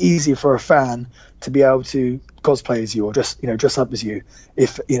easier for a fan to be able to cosplay as you or just dress up as you.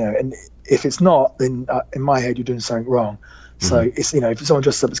 If it's not, then in my head you're doing something wrong. So it's if someone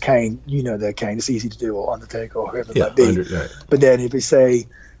dresses up as Kane, they're Kane. It's easy to do, or Undertaker, or whoever it might be. But then if they say,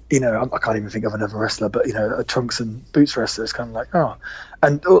 I can't even think of another wrestler, but a trunks and boots wrestler, it's kind of like, oh.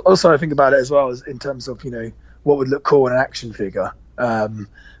 And also I think about it as well as in terms of what would look cool in an action figure. I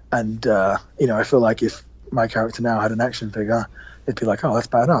feel like if my character now had an action figure, it'd be like, oh, that's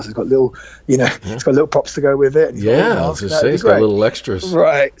badass. It's got little, it's got little props to go with it. And I was going to say, it's got little extras.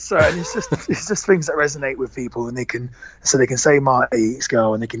 Right. So and it's just things that resonate with people, and they can say Marty,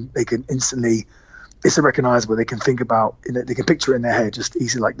 Scurll, and they can instantly, it's a recognizable. They can think about, they can picture it in their head, just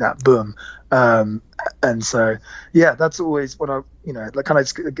easy like that, boom. And so, that's always what I, like kind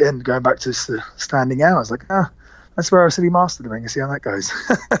of again going back to standing out. I was like, that's where I City Master the ring and see how that goes.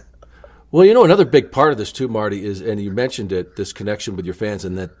 Well, another big part of this too, Marty, is, and you mentioned it, this connection with your fans,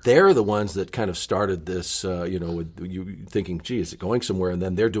 and that they're the ones that kind of started this, with you thinking, gee, is it going somewhere? And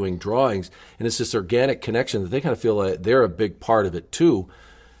then they're doing drawings, and it's this organic connection that they kind of feel like they're a big part of it too.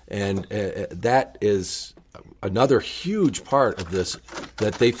 And that is another huge part of this,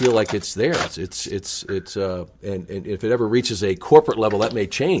 that they feel like it's theirs. And if it ever reaches a corporate level, that may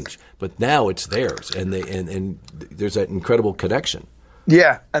change, but now it's theirs, and there's that incredible connection.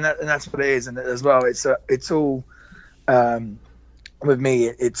 Yeah, and that's what it is, and as well, it's all with me.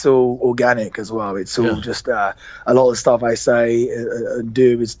 It's all organic as well. It's all just a lot of stuff I say and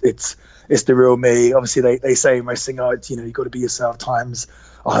do. It's the real me. Obviously, they say in wrestling, you got to be yourself times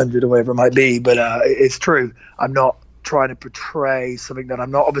 100 or whatever it might be. But it's true. I'm not trying to portray something that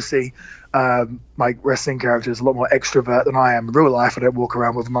I'm not. Obviously, my wrestling character is a lot more extrovert than I am in real life. I don't walk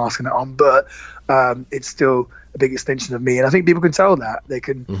around with a mask and it on, but it's still a big extension of me, and I think people can tell that. They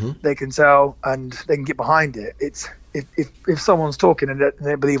can tell, and they can get behind it. It's if someone's talking and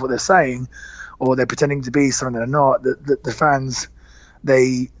they believe what they're saying, or they're pretending to be something they're not, the fans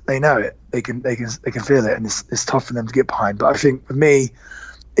they know it. They can feel it, and it's tough for them to get behind. But I think with me,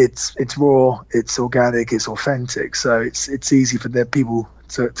 it's raw, it's organic, it's authentic. So it's easy for the people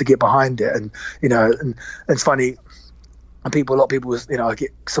to get behind it. And and it's funny, and a lot of people, I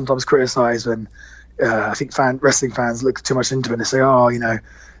get sometimes criticized when I think wrestling fans look too much into it and they say, oh,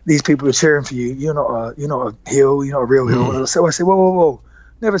 these people are cheering for you. You're not a heel. You're not a real heel. And I say, whoa.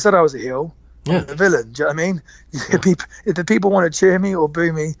 Never said I was a heel. I'm a villain. Do you know what I mean? Yeah. If the people want to cheer me or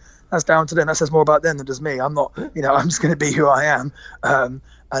boo me, that's down to them. That says more about them than does me. I'm not, I'm just going to be who I am.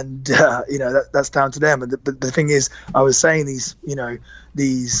 That's down to them. But the thing is, I was saying I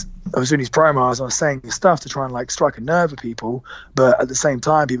was doing these promos, I was saying this stuff to try and like strike a nerve with people, but at the same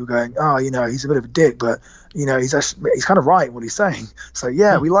time, people going, oh, he's a bit of a dick, but he's kind of right in what he's saying. So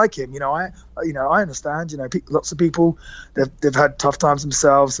we like him. I understand. Lots of people they've had tough times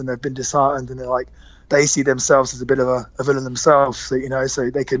themselves and they've been disheartened, and they see themselves as a bit of a villain themselves. So so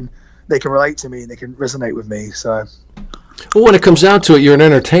they can relate to me and they can resonate with me. So. Well, when it comes down to it, you're an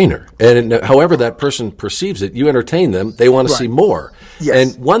entertainer, and however that person perceives it, you entertain them. They want to see more.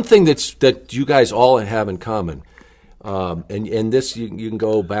 Yes. And one thing that you guys all have in common, and this you can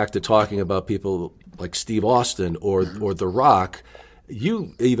go back to talking about people like Steve Austin or The Rock.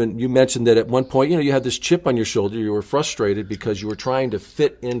 You mentioned that at one point, you had this chip on your shoulder. You were frustrated because you were trying to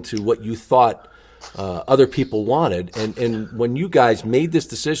fit into what you thought other people wanted. And when you guys made this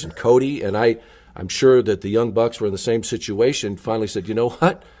decision, Cody and I'm sure that the Young Bucks were in the same situation, finally said, you know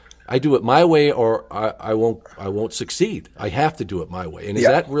what? I do it my way or I won't succeed. I have to do it my way. And is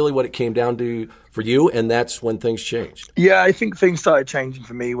that really what it came down to for you? And that's when things changed? Yeah, I think things started changing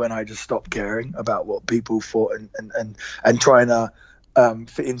for me when I just stopped caring about what people thought and trying to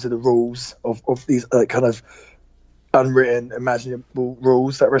fit into the rules of these kind of unwritten, imaginable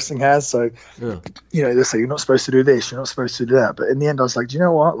rules that wrestling has. So, they say you're not supposed to do this, you're not supposed to do that. But in the end, I was like, do you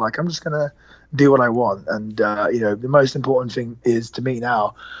know what? Like, I'm just going to do what I want. And, the most important thing is to me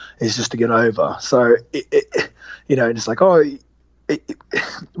now is just to get over. So, and it's like,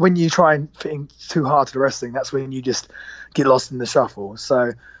 when you try and fit in too hard to the wrestling, that's when you just get lost in the shuffle.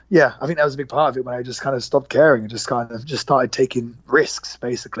 So, I think that was a big part of it when I just kind of stopped caring and just kind of just started taking risks,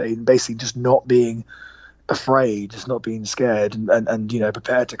 basically, and basically just not being afraid, just not being scared, and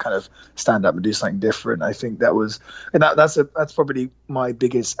prepared to kind of stand up and do something different. I think that's probably my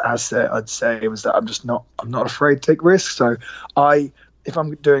biggest asset, I'd say, was that I'm not afraid to take risks. So if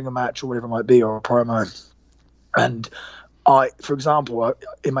I'm doing a match or whatever it might be, or a promo, and for example,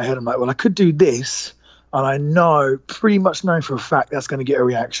 in my head I'm like, well, I could do this, and I pretty much know for a fact that's going to get a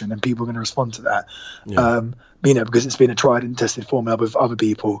reaction and people are going to respond to that. Because it's been a tried and tested formula with other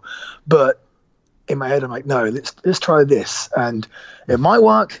people. But in my head, I'm like, no, let's try this, and it might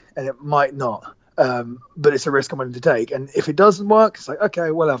work and it might not, but it's a risk I'm willing to take. And if it doesn't work, it's like, okay,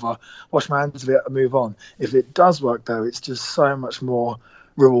 whatever, wash my hands of it and move on. If it does work, though, it's just so much more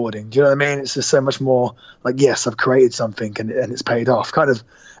rewarding. Do you know what I mean? It's just so much more like, yes, I've created something and it's paid off. Kind of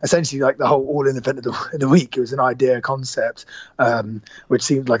essentially like the whole all-in event of the week. It was an idea, a concept, which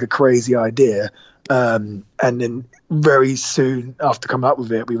seemed like a crazy idea. And then very soon after coming up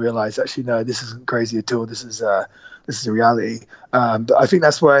with it, we realized, actually, no, this isn't crazy at all. This is a reality. But I think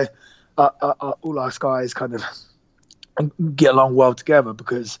that's where all us guys kind of get along well together,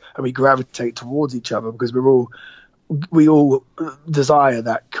 and we gravitate towards each other because we all desire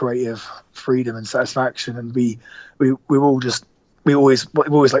that creative freedom and satisfaction, and we always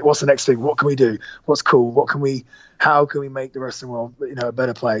like, what's the next thing? What can we do? What's cool? How can we make the wrestling world, a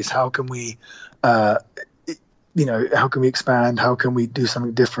better place? How can we, how can we expand? How can we do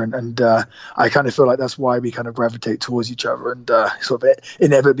something different? And I kind of feel like that's why we kind of gravitate towards each other, and sort of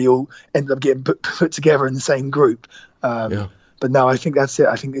inevitably all end up getting put together in the same group. But no, I think that's it.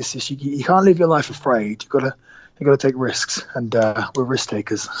 I think it's just you can't live your life afraid. You got to take risks, and we're risk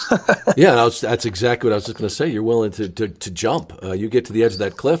takers. That's exactly what I was just going to say. You're willing to jump. You get to the edge of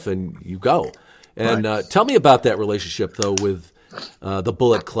that cliff and you go. And right. Tell me about that relationship, though, with the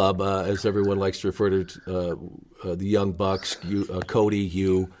Bullet Club, as everyone likes to refer to the Young Bucks, Cody,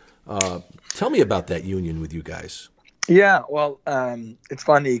 you. Tell me about that union with you guys. Yeah, well, it's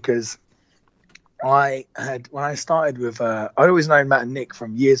funny because when I started with, I'd always known Matt and Nick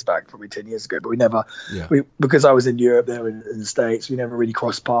from years back, probably 10 years ago, but we never, because I was in Europe, they were in the States, we never really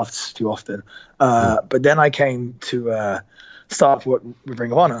crossed paths too often. But then I came to start working with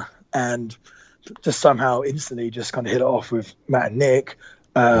Ring of Honor, and just somehow instantly just kind of hit it off with Matt and Nick.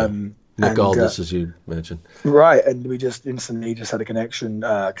 Nick Aldis, as you mentioned. Right, and we just instantly just had a connection,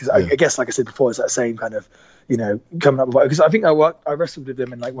 because I guess, like I said before, it's that same kind of, coming up with, because I think I wrestled with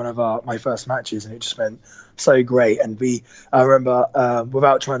them in like one of my first matches, and it just went so great. And I remember,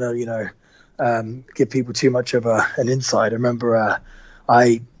 without trying to, give people too much of an insight, I remember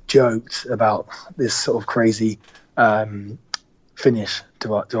I joked about this sort of crazy finish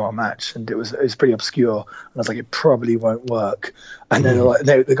to our match, and it was pretty obscure. And I was like, it probably won't work. And then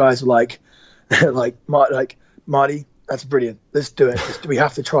the guys were like, Marty, that's brilliant. Let's do it. We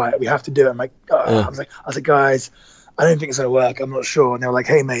have to try it. We have to do it. I'm like, I was like, guys, I don't think it's gonna work. I'm not sure. And they were like,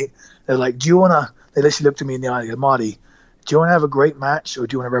 hey mate, they're like, do you wanna? They literally looked at me in the eye and go, Marty, do you want to have a great match or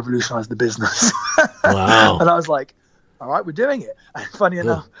do you want to revolutionize the business? Wow. And I was like, all right, we're doing it. And funny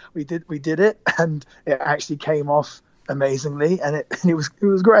enough, we did it, and it actually came off amazingly, and it was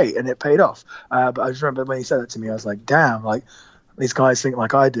great, and it paid off. But I just remember when he said that to me, I was like, damn, like these guys think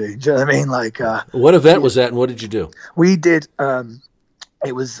like I do. Do you know what I mean? Like, what event was that, and what did you do? We did.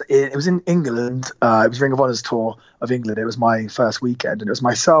 It was in England. It was Ring of Honor's tour of England. It was my first weekend, and it was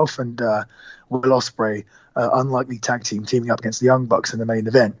myself and Will Ospreay, unlikely tag team, teaming up against the Young Bucks in the main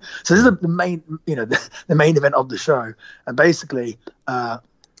event. So this is the main, the main event of the show. And basically, Matt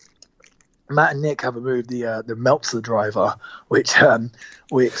and Nick have a move, the Meltzer driver, which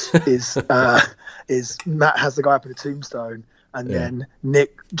is Matt has the guy up in a tombstone. And then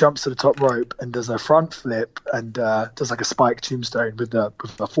Nick jumps to the top rope and does a front flip and does like a spike tombstone with a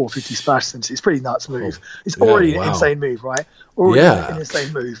 450 splash. Since it's a pretty nuts move. It's already an insane move, right? Already an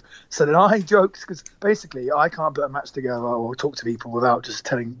insane move. So then I joked, because basically I can't put a match together or talk to people without just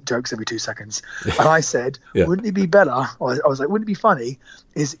telling jokes every 2 seconds. And I said, wouldn't it be better? Or I was like, wouldn't it be funny?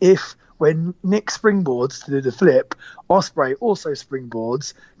 Is if when Nick springboards to do the flip, Ospreay also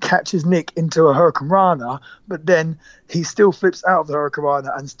springboards, catches Nick into a Hurricane Rana, but then he still flips out of the Hurricane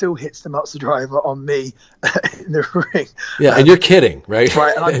Rana and still hits the Meltzer driver on me in the ring. Yeah, and you're kidding, right?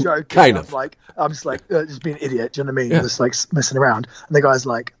 Right, and I'm joking. Kind of. I'm just like, just being an idiot, do you know what I mean? Yeah. Just like messing around. And the guy's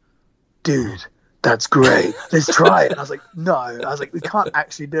like, dude, that's great. Let's try it. And I was like, no. I was like, we can't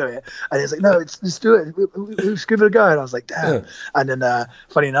actually do it. And he's like, no, let's do it. We'll just give it a go. And I was like, damn. Yeah. And then,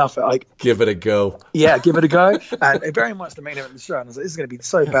 funny enough, give it a go. Yeah, give it a go. And it very much the main event of the show. And I was like, this is going to be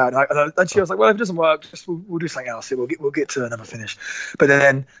so bad. And I was like, well, if it doesn't work, we'll do something else. We'll get to another finish. But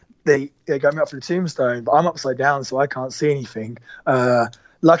then they got me up for the tombstone, but I'm upside down, so I can't see anything.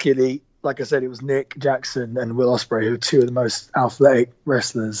 Luckily, like I said, it was Nick Jackson and Will Ospreay, who are two of the most athletic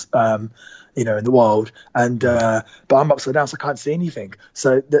wrestlers in the world, and but I'm upside down, so I can't see anything.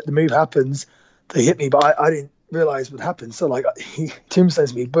 So the move happens, they hit me, but I didn't realize what happened. So like he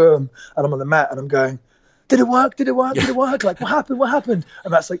tombstones me, boom, and I'm on the mat, and I'm going, did it work? Did it work? Did it work? Like, what happened?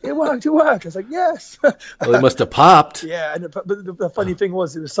 And Matt's like, it worked. I was like, yes. Well, it must have popped. Yeah, but the funny thing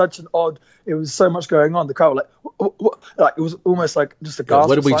was, it was such an odd. It was so much going on. The crowd were like, like it was almost like just a gasp.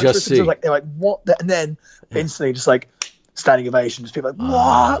 What did we just see? Like what? And then instantly, just like standing ovation, just people like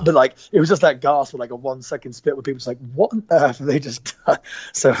what? But like it was just that gasp with like a 1 second split where people just like, what on earth have they just done?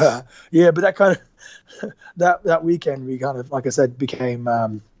 So but that kind of that weekend we kind of, like I said, became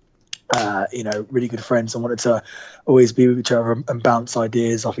really good friends and wanted to always be with each other and bounce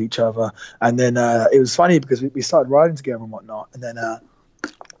ideas off each other. And then it was funny because we started riding together and whatnot. And then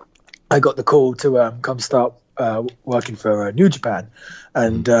I got the call to come start working for New Japan,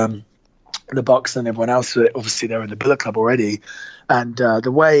 and the Bucks and everyone else, obviously they're in the Bullet Club already. And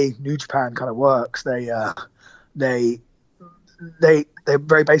the way New Japan kind of works, they're very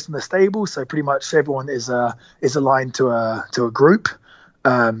based on the stable. So pretty much everyone is aligned to a group.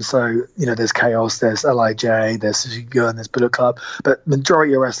 So there's Chaos, there's LIJ, there's Suzuki, and there's Bullet Club, but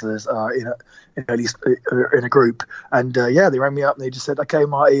majority of wrestlers are at least in a group. And they rang me up and they just said, okay,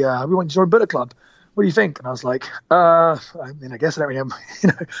 Marty, we want you to join Bullet Club. What do you think? And I was like, I guess I don't really have,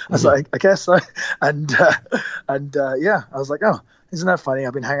 I was like, I guess so. And I was like, oh, isn't that funny?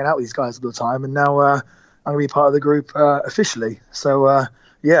 I've been hanging out with these guys all the time, and now I'm gonna be part of the group officially. So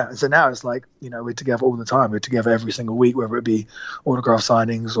so now it's like, we're together all the time. We're together every single week, whether it be autograph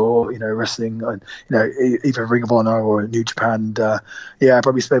signings or, wrestling, and, either Ring of Honor or New Japan. And, I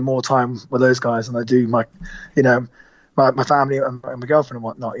probably spend more time with those guys than I do my family and my girlfriend and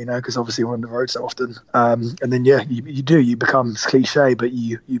whatnot, because obviously we're on the road so often. And then, you become, it's cliche, but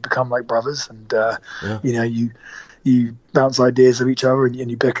you become like brothers, and, you bounce ideas of each other and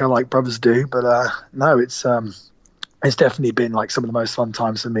you bicker like brothers do. But no, it's definitely been like some of the most fun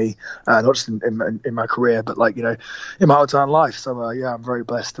times for me, not just in my career, but like, in my whole time life. So I'm very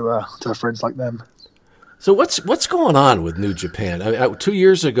blessed to have friends like them. So what's going on with New Japan? I mean, 2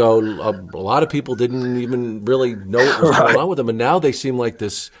 years ago, a lot of people didn't even really know what was going on with them, and now they seem like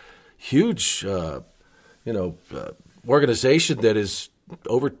this huge, organization that is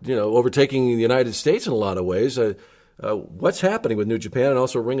overtaking the United States in a lot of ways. What's happening with New Japan and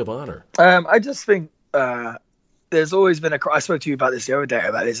also Ring of Honor? I just think. There's always been a cry. I spoke to you about this the other day,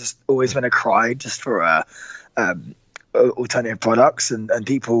 about there's just always been a cry just for alternative products and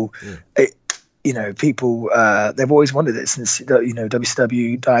people. people, they've always wanted it since,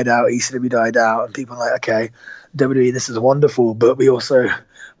 WCW died out, ECW died out, and people are like, okay, WWE, this is wonderful, but we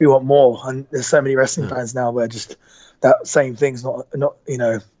want more. And there's so many wrestling fans now where just that same thing's not,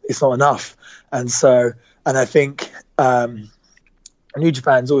 it's not enough. And I think New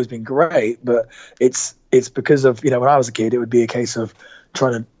Japan's always been great, but it's because of, when I was a kid, it would be a case of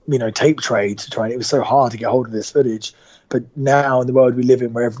trying to, tape trade it was so hard to get hold of this footage. But now in the world we live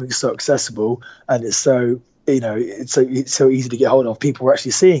in, where everything's so accessible and it's so, it's so easy to get hold of, people are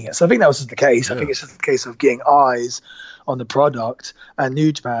actually seeing it. So I think that was just the case. Yeah. I think it's just the case of getting eyes on the product. And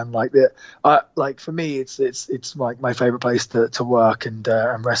New Japan, for me, it's like my favorite place to work and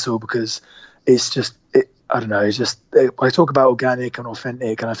wrestle, because it's just, I don't know, it's just, I talk about organic and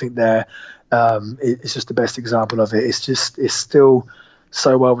authentic, and I think it's just the best example of it. It's still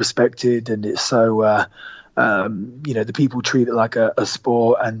so well respected, and it's so, the people treat it like a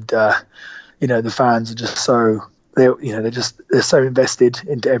sport, and the fans are just so, they're so invested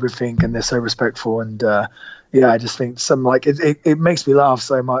into everything, and they're so respectful. And I just think it makes me laugh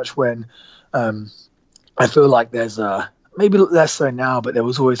so much when I feel like there's maybe less so now, but there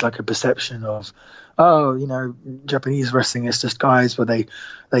was always like a perception of, Japanese wrestling is just guys where they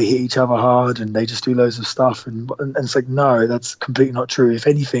hit each other hard and they just do loads of stuff, and it's like, no, that's completely not true. If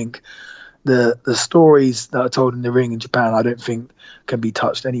anything, the stories that are told in the ring in Japan, I don't think can be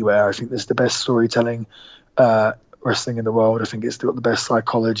touched anywhere. I think there's the best storytelling wrestling in the world. I think it's got the best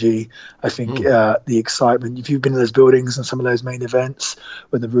psychology. I think the excitement, if you've been in those buildings and some of those main events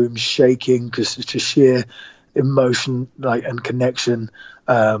when the room's shaking because it's just sheer emotion and connection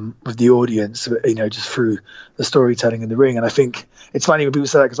with the audience, just through the storytelling in the ring. And I think it's funny when people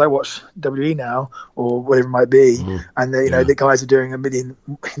say that, because I watch WWE now or whatever it might be, and the guys are doing a million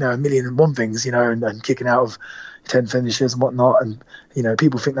and one things, and kicking out of 10 finishes and whatnot, and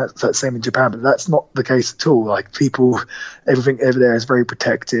people think that's the same in Japan, but that's not the case at all. Like, everything over there is very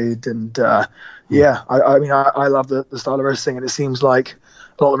protected, and I love the style of wrestling, and it seems like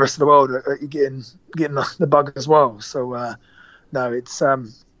a lot of the rest of the world are getting the bug as well. So no, it's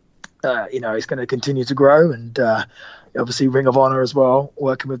it's going to continue to grow, and obviously Ring of Honor as well,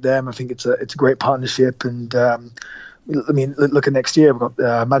 working with them, I think it's a great partnership. And look at next year, we've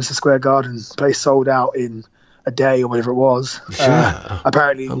got Madison Square Garden place sold out in a day or whatever it was.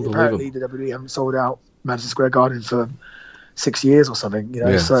 Apparently the WWE haven't sold out Madison Square Garden for 6 years or something. So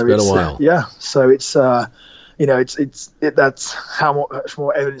it's been a while. So it's that's how much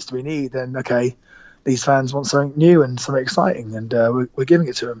more evidence do we need? Then okay, these fans want something new and something exciting, and we're giving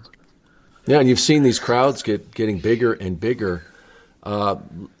it to them. Yeah, and you've seen these crowds getting bigger and bigger.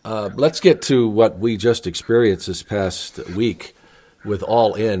 Let's get to what we just experienced this past week with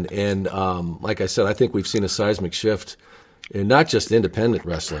All In. And like I said, I think we've seen a seismic shift in not just independent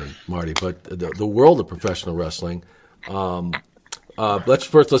wrestling, Marty, but the world of professional wrestling.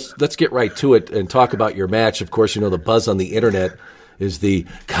 Let's get right to it and talk about your match. Of course, the buzz on the internet is the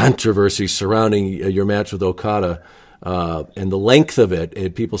controversy surrounding your match with Okada, and the length of it,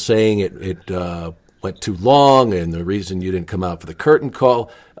 and people saying it went too long, and the reason you didn't come out for the curtain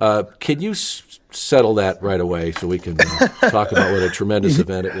call. Can you settle that right away so we can talk about what a tremendous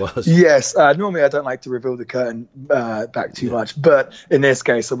event it was? Yes. Normally I don't like to reveal the curtain back too much, but in this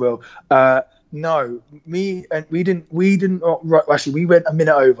case I will. No, we didn't. Actually, we went a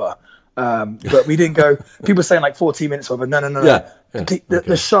minute over, but we didn't go. People saying like 14 minutes over. No. Yeah.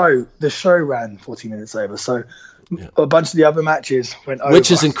 The show ran 14 minutes over. So a bunch of the other matches went over.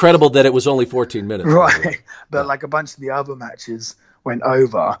 Which is incredible that it was only 14 minutes. Right. But like a bunch of the other matches went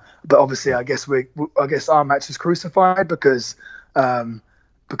over. But obviously, I guess our match was crucified because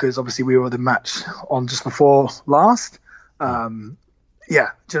obviously we were the match on just before last.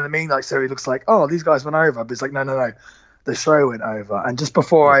 Yeah, do you know what I mean? Like, so it looks like, oh, these guys went over, but it's like, no, the show went over. And just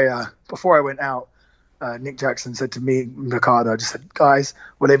before I went out, Nick Jackson said to me, Ricardo, I just said, guys,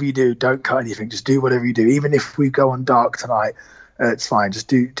 whatever you do, don't cut anything. Just do whatever you do. Even if we go on dark tonight, it's fine. Just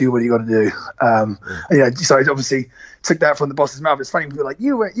do what you got to do. So I obviously took that from the boss's mouth. It's funny, people were like,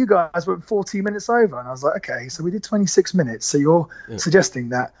 you guys went 14 minutes over. And I was like, okay, so we did 26 minutes. So you're suggesting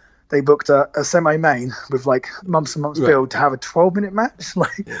that they booked a semi-main with like months and months build to have a 12-minute match, right.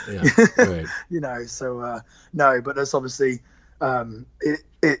 So no, but that's obviously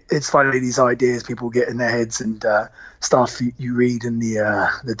it's funny, these ideas people get in their heads and stuff you read in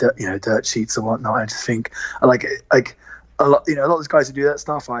the dirt sheets and whatnot. I just think I like a lot of those guys who do that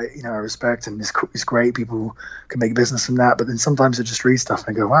stuff. I respect, and it's great. People can make a business from that, but then sometimes I just read stuff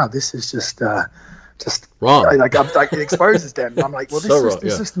and I go, wow, this is just just wrong. Like it exposes them. I'm like, well, this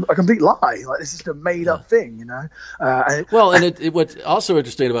is just a complete lie. Like, this is a made up thing, you know. And what's also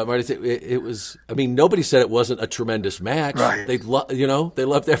interesting about Marty, it was. I mean, nobody said it wasn't a tremendous match. Right. They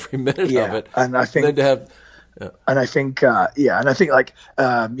loved every minute of it. And I think then to have. Yeah. And I think, like,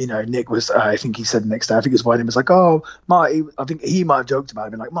 Nick was, I think he said the next day, I think his him was like, oh, Marty, I think he might have joked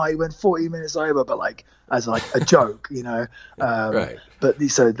about it, like, Marty went 40 minutes over, but like, as like a joke, you know. Right. But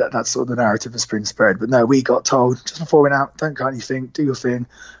so that's sort of the narrative has been spread. But no, we got told just before we went out, don't cut anything, do your thing.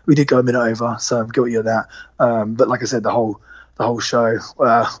 We did go a minute over, so I'm guilty of that. But like I said, the whole show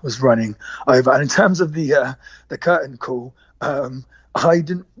was running over. And in terms of the curtain call, I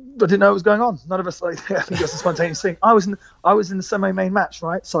didn't know what was going on. None of us, I think it was a spontaneous thing. I was in the semi-main match,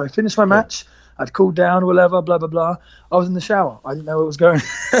 right? So I finished my match. I'd cooled down or whatever, blah, blah, blah. I was in the shower. I didn't know what was going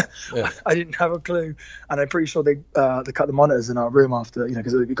on. I didn't have a clue. And I'm pretty sure they cut the monitors in our room after,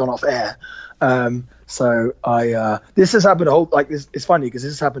 because it had gone off air. So this has happened it's funny because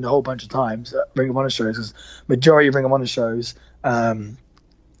this has happened a whole bunch of times at Ring of Honor shows. Because majority of Ring of Honor shows,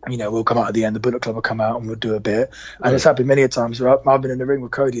 we'll come out at the end, the Bullet Club will come out and we'll do a bit. And It's happened many a times where I've been in the ring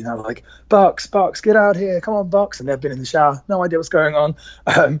with Cody and I'm like, Bucks, get out here, come on, Bucks. And they've been in the shower, no idea what's going on.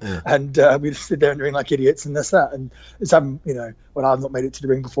 And we just sit there in the ring like idiots and that's that. And it's happened, when I've not made it to the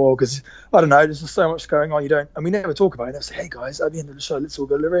ring before because, I don't know, there's just so much going on. And we never talk about it. Never say, hey guys, at the end of the show, let's all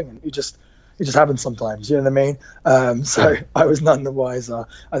go to the ring. And it just happens sometimes, you know what I mean? So I was none the wiser.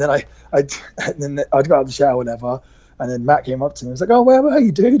 And then I'd go out the shower, whatever. And then Matt came up to me and was like, oh, where were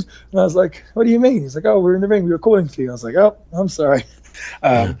you, dude? And I was like, what do you mean? He's like, oh, we're in the ring. We were calling for you. I was like, oh, I'm sorry.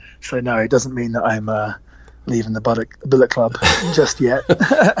 So, no, it doesn't mean that I'm leaving the Bullet Club just yet.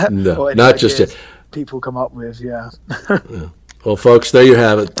 No, not just yet. People come up with, yeah. Well, folks, there you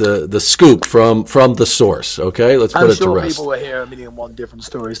have it, the scoop from the source, okay? Let's put it to rest. I'm sure people will hear 1,000,001 different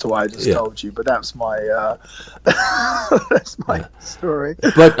stories to what I just told you, but that's my that's my story.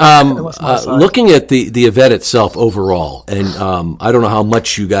 But looking at the event itself overall, and I don't know how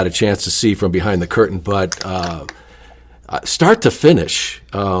much you got a chance to see from behind the curtain, but start to finish,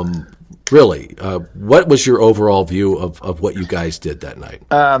 really, what was your overall view of what you guys did that night?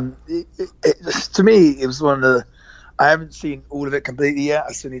 To me, it was one of the... I haven't seen all of it completely yet.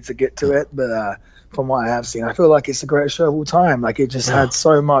 I still need to get to it, but from what I have seen, I feel like it's the greatest show of all time. Like it just had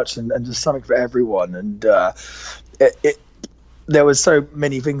so much and just something for everyone. And there was so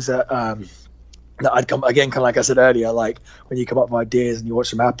many things that I'd come again, kind of like I said earlier, like when you come up with ideas and you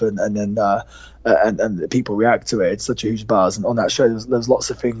watch them happen, and then and people react to it. It's such a huge buzz. And on that show, there was lots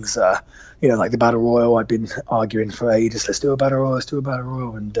of things. Like the Battle Royal, I'd been arguing for ages. Let's do a Battle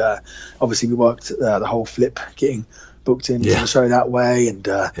Royal. And obviously we worked the whole flip getting booked into the show that way, and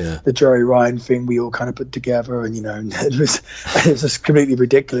the Joey Ryan thing we all kind of put together, and it was just completely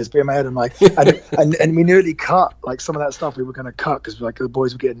ridiculous. But in my head, I'm like, and we nearly cut like some of that stuff we were going to cut because like the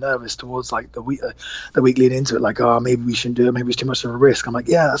boys were getting nervous towards like the week leading into it, like, oh, maybe we shouldn't do it, maybe it's too much of a risk. I'm like,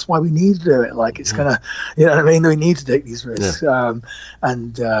 yeah, that's why we need to do it. Like it's gonna, you know what I mean? We need to take these risks. And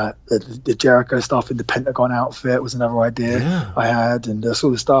the Jericho stuff in the Pentagon outfit was another idea I had, and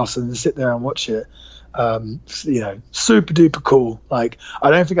all the stuff. So to sit there and watch it. Super duper cool. Like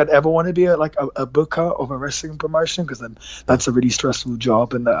I don't think I'd ever want to be a booker of a wrestling promotion because then that's a really stressful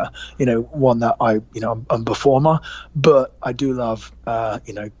job and one that I'm a performer, but I do love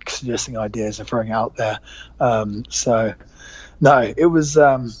suggesting ideas and throwing out there. So no, it was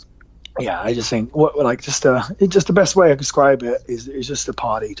I just think just the best way I describe it is just a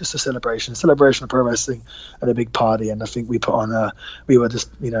party, just a celebration of pro wrestling and a big party. And I think we put on we were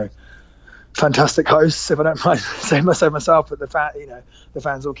just fantastic hosts, if I don't mind saying myself, but the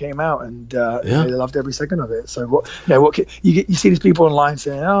fans all came out and they loved every second of it. So what you see these people online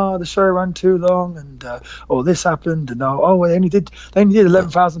saying, oh, the show ran too long, and or this happened, and they only did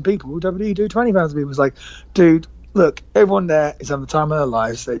 11,000 people. WWE do 20,000 people. It's like, dude, look, everyone there is having the time of their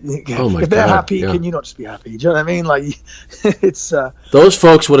lives. If they're happy, can you not just be happy? Do you know what I mean? Like, it's those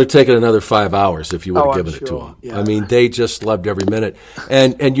folks would have taken another 5 hours if you would have given it to them. Yeah. I mean, they just loved every minute.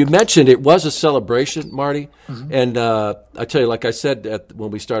 And you mentioned it was a celebration, Marty. Mm-hmm. And I tell you, like I said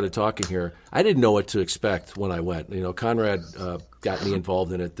when we started talking here, I didn't know what to expect when I went. Conrad got me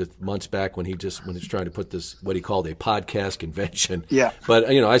involved in it the months back when he was trying to put this, what he called a podcast convention. Yeah. But,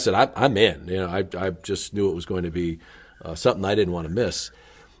 I said, I'm in. I just knew it was going to be something I didn't want to miss.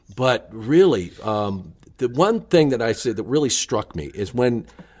 But really, the one thing that I said that really struck me is when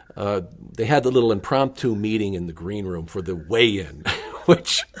they had the little impromptu meeting in the green room for the weigh-in,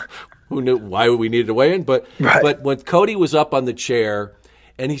 which who knew why we needed a weigh-in? But when Cody was up on the chair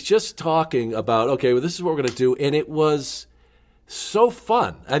and he's just talking about, okay, well, this is what we're going to do, and it was so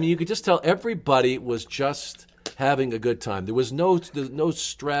fun. I mean, you could just tell everybody was just having a good time. There was no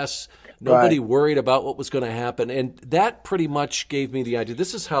stress. Nobody worried about what was going to happen. And that pretty much gave me the idea.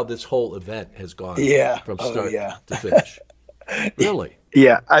 This is how this whole event has gone from start to finish. Really?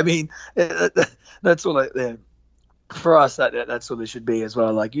 Yeah. I mean, that's all for us, that's what it should be as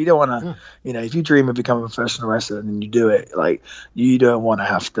well. Like, you don't want to, if you dream of becoming a professional wrestler and you do it, like, you don't want to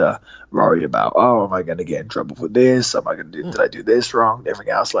have to worry about, am I going to get in trouble for this? Am I going to did I do this wrong?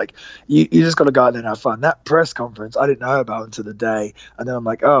 Everything else. Like, you just got to go out there and have fun. That press conference, I didn't know about until the day. And then I'm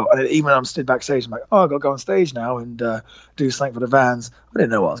like, and then even when I'm stood backstage, I'm like, I got to go on stage now and do something for the fans. I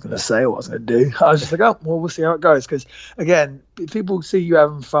didn't know what I was going to say or what I was going to do. I was just like, we'll see how it goes. Because, again, if people see you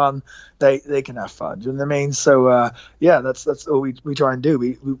having fun, they can have fun. Do you know what I mean? So, that's all we try and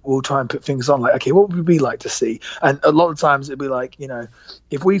do. We'll try and put things on like, okay, what would we like to see? And a lot of times it'd be like,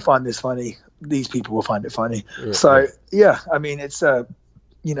 if we find this funny, these people will find it funny. Yeah. So, I mean, it's, I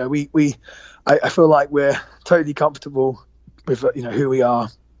feel like we're totally comfortable with, who we are.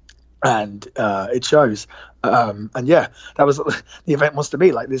 And it shows. That was the event wants to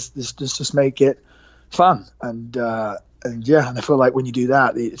be like this. This just make it fun. And I feel like when you do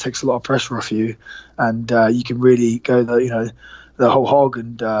that, it takes a lot of pressure off you, and you can really go the whole hog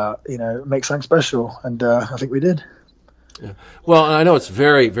and make something special. And I think we did. Yeah. Well, I know it's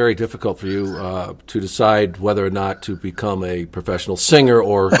very, very difficult for you to decide whether or not to become a professional singer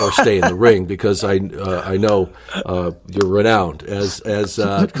or stay in the ring, because I know you're renowned as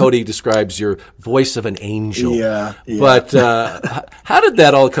Cody describes your voice of an angel. Yeah. But how did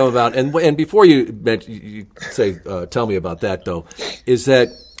that all come about? And before you say tell me about that though, is that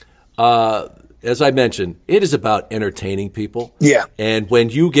as I mentioned, it is about entertaining people. Yeah. And when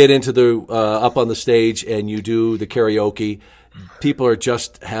you get into the up on the stage and you do the karaoke, people are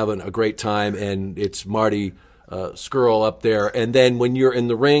just having a great time, and it's Marty Scurll up there. And then when you're in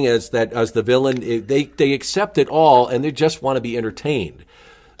the ring as the villain, they accept it all, and they just want to be entertained.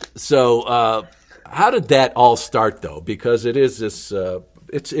 So how did that all start, though? Because it is this.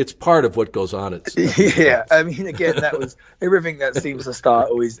 It's part of what goes on. I mean, again, that was everything that seems to start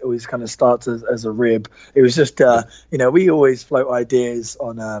always kind of starts as a rib. It was just, we always float ideas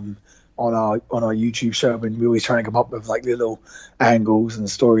on our YouTube show, and we always try and come up with like little angles and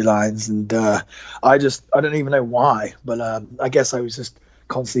storylines. And I don't even know why, but I guess I was just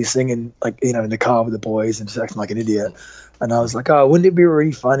constantly singing, like, in the car with the boys and just acting like an idiot. And I was like, wouldn't it be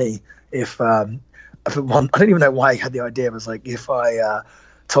really funny if I don't even know why I had the idea. It was like, if I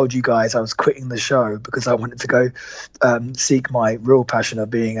told you guys I was quitting the show because I wanted to go seek my real passion of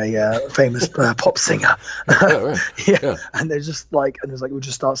being a famous pop singer. Right. Yeah. And they're just like, and it's like, we'll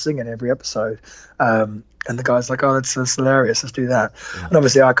just start singing every episode. And the guy's like, that's hilarious. Let's do that. Yeah. And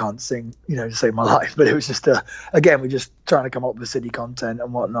obviously I can't sing, to save my life, but it was just, again, we're just trying to come up with city content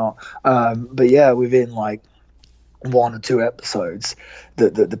and whatnot. But yeah, within like 1 or 2 episodes,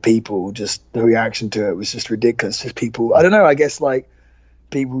 the people, just the reaction to it was just ridiculous. Just people, I don't know, I guess like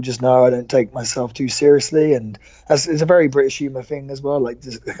people just know I don't take myself too seriously, and it's a very British humor thing as well, like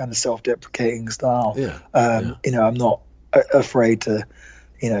this kind of self-deprecating style. I'm not afraid to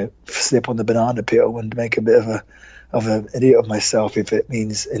slip on the banana peel and make a bit of an idiot of myself if it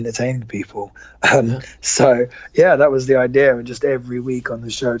means entertaining people. So that was the idea, and just every week on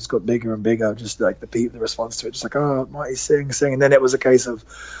the show it's got bigger and bigger, just like the response to it, just like, Marty, sing, and then it was a case of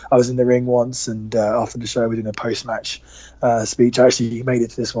I was in the ring once, and after the show we did a post-match speech. Actually, he made it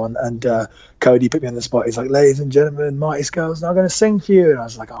to this one, and Cody put me on the spot. He's like, ladies and gentlemen, Marty Scurll's now going to sing for you, and I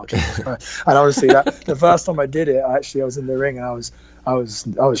was like, Jesus Christ. And honestly, that the first time I did it, I was in the ring, and I was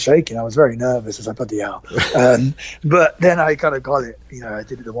shaking. I was very nervous. I was like, bloody hell. But then I kind of got it. I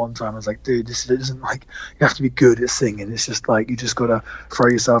did it the one time. I was like, dude, this isn't like you have to be good at singing. It's just like you just got to throw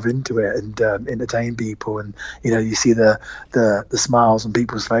yourself into it and entertain people. And you see the smiles on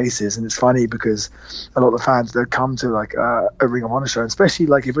people's faces. And it's funny because a lot of the fans, they'll come to like a Ring of Honor show, especially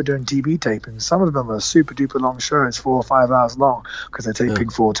like if we're doing TV tapings. Some of them are super duper long shows, 4 or 5 hours long, because they're taping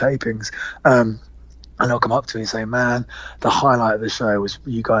 4 tapings. And they'll come up to me and say, man, the highlight of the show was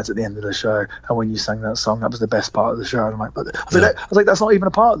you guys at the end of the show. And when you sang that song, that was the best part of the show. And I'm like, I was like, that's not even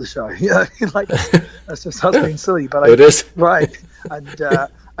a part of the show. Like that's just us being silly. But it is. Right. And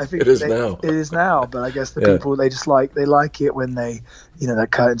I think it is now. But I guess the people, they like it when they,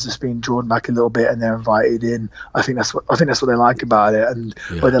 that curtain's just being drawn back a little bit and they're invited in. I think that's what they like about it. And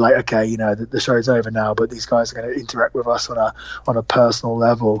where they're like, okay, the show's over now, but these guys are going to interact with us on a personal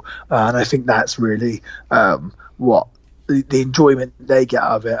level. And I think that's really what the enjoyment they get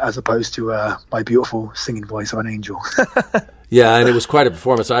out of it, as opposed to my beautiful singing voice of an angel. Yeah, and it was quite a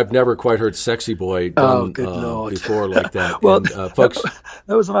performance. I've never quite heard "Sexy Boy" done before like that. Well, and, folks,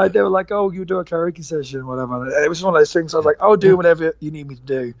 that was my. They were like, "Oh, you do a karaoke session, whatever." And it was one of those things. I was like, "I'll do whatever you need me to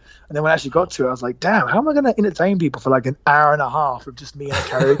do." And then when I actually got to it, I was like, "Damn, how am I going to entertain people for like an hour and a half of just me and a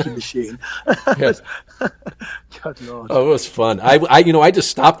karaoke machine?" God Lord. Oh, it was fun. I just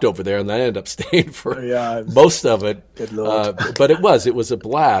stopped over there, and I ended up staying for most of it. Good Lord. But it was a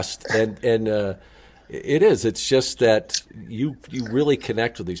blast, and it is. It's just that you really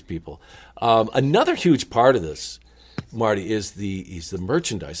connect with these people. Another huge part of this, Marty, is the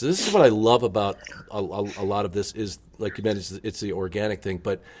merchandise. This is what I love about a lot of this. Is like you mentioned, it's the organic thing,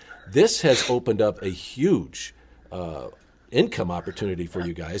 but this has opened up a huge income opportunity for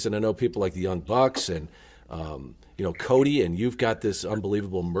you guys. And I know people like the Young Bucks and Cody, and you've got this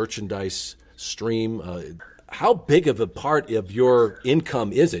unbelievable merchandise stream. How big of a part of your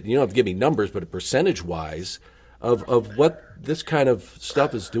income is it? You don't have to give me numbers, but percentage-wise of what this kind of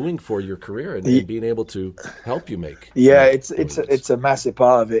stuff is doing for your career and being able to help you make. Yeah, it's a massive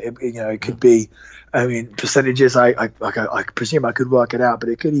part of it. It could be, I mean, percentages. I presume I could work it out, but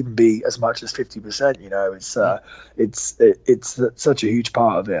it could even be as much as 50%. It's such a huge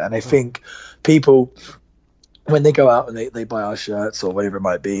part of it, and I think people, when they go out and they buy our shirts or whatever it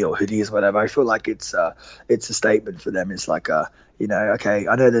might be, or hoodies, or whatever, I feel like it's a statement for them. It's like okay,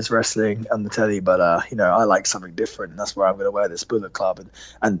 I know there's wrestling on the telly, but I like something different, and that's where I'm going to wear this Bullet Club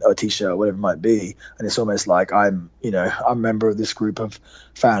and a t-shirt or whatever it might be. And it's almost like I'm a member of this group of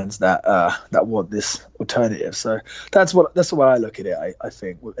fans that want this alternative. So that's the way I look at it. I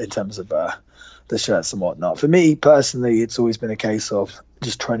think in terms of the shirts and whatnot. For me personally, it's always been a case of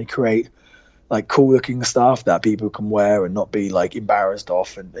just trying to create like cool looking stuff that people can wear and not be like embarrassed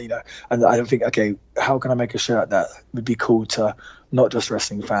off. And and I don't think, okay, how can I make a shirt that would be cool to not just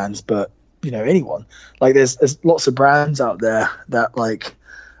wrestling fans, but anyone? Like there's lots of brands out there that, like,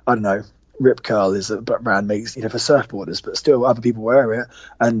 I don't know, Rip Curl is a brand makes for surfboarders, but still other people wear it,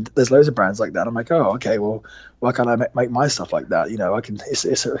 and there's loads of brands like that. I'm like, oh, okay, well, why can't I make my stuff like that? I can.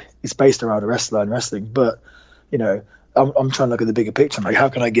 It's based around a wrestler and wrestling, but I'm trying to look at the bigger picture. I'm like, how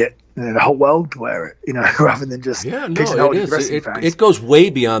can I get the whole world to wear it? Rather than just pigeonholing wrestling fans. It goes way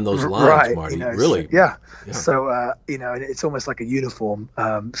beyond those lines, right, Marty. Really. Yeah. So and it's almost like a uniform.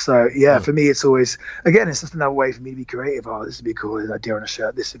 For me, it's always, again, it's just another way for me to be creative. Oh, this would be cool. This idea on a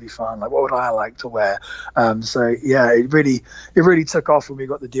shirt. This would be fun. Like, what would I like to wear? It really took off when we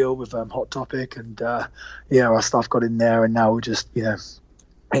got the deal with Hot Topic, and our stuff got in there, and now we're just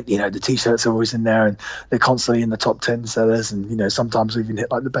the t-shirts are always in there, and they're constantly in the top 10 sellers, and sometimes we even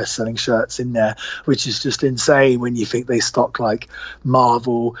hit like the best selling shirts in there, which is just insane when you think they stock like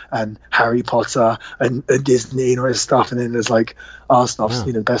Marvel and Harry Potter and Disney and all this stuff, and then there's like our stuff's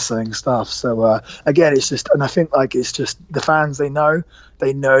best selling stuff. So again, it's just, and I think like it's just the fans, they know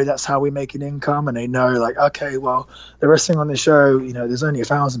that's how we make an income, and they know like, okay, well, they're wrestling on the show, there's only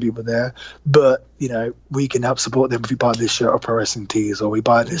 1,000 people there, but we can help support them if we buy this shirt or Pro Wrestling Tees, or we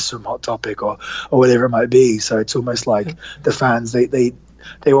buy this from Hot Topic, or whatever it might be. So it's almost like the fans, they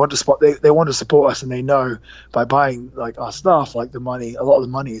want to they want to support us, and they know by buying like our stuff, like a lot of the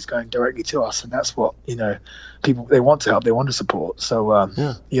money is going directly to us, and that's what people, they want to help, they want to support. So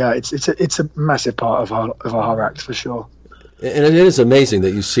it's a massive part of our act for sure. And it is amazing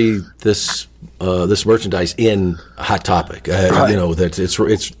that you see this merchandise in Hot Topic. Right. That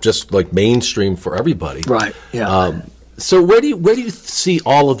it's just like mainstream for everybody. Right. Yeah. So where do you see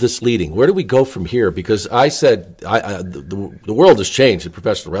all of this leading? Where do we go from here? Because I said the world has changed in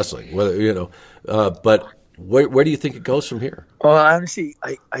professional wrestling. But where do you think it goes from here? Well, honestly,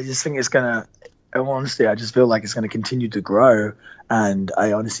 I just think it's gonna. Honestly, I just feel like it's going to continue to grow, and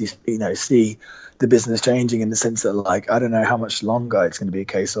I honestly, see the business changing in the sense that, like, I don't know how much longer it's going to be a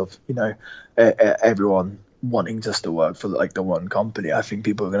case of, everyone wanting just to work for like the one company. I think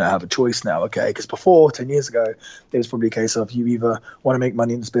people are going to have a choice now, okay? Because before, 10 years ago, it was probably a case of you either want to make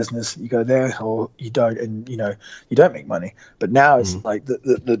money in this business, you go there, or you don't, and you don't make money. But now it's like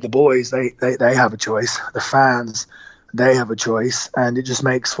the boys, they have a choice. The fans, they have a choice, and it just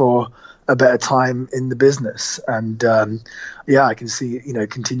makes for a better time in the business. And I can see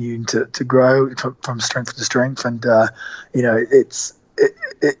continuing to grow from strength to strength, and it's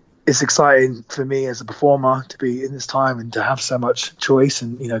exciting for me as a performer to be in this time and to have so much choice,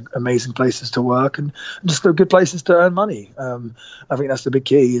 and amazing places to work, and just good places to earn money. I think that's the big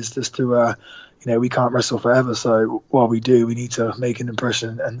key, is just to we can't wrestle forever, so while we do, we need to make an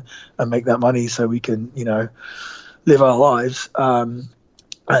impression and make that money so we can live our lives.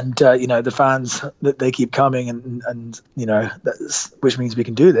 the fans, that they keep coming, and which means we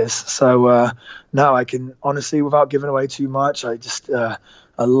can do this. So now I can honestly, without giving away too much, I just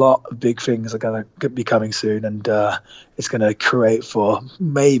a lot of big things are going to be coming soon, and it's going to create for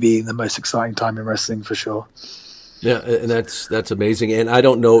maybe the most exciting time in wrestling for sure. Yeah, and that's amazing. And I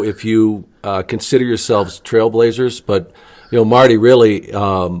don't know if you consider yourselves trailblazers, but Marty, really,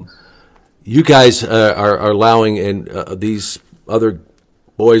 you guys are allowing, and these other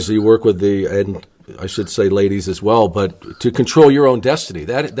boys that you work with, and I should say ladies as well, but to control your own destiny.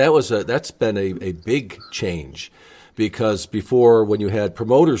 That's been a big change. Because before, when you had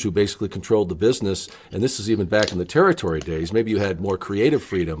promoters who basically controlled the business, and this is even back in the territory days, maybe you had more creative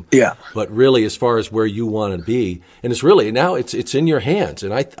freedom. Yeah. But really, as far as where you want to be, and it's really now it's in your hands,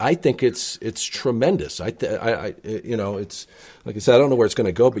 and I think it's tremendous. It's like I said, I don't know where it's going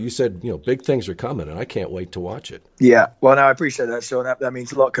to go, but you said big things are coming, and I can't wait to watch it. Yeah. Well, no, I appreciate that, Sean. That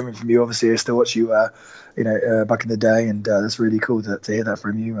means a lot coming from you. Obviously, I still watch you, back in the day, and that's really cool to hear that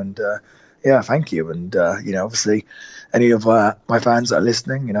from you. And yeah, thank you. And, obviously any of my fans that are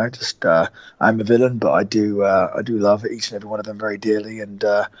listening, I'm a villain, but I do love each and every one of them very dearly. And,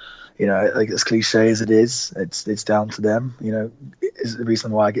 like as cliche as it is, it's down to them, is the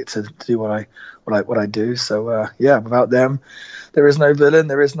reason why I get to do what I do. So, without them, there is no villain,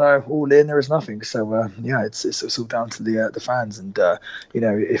 there is no all in, there is nothing. So, it's all down to the fans. And,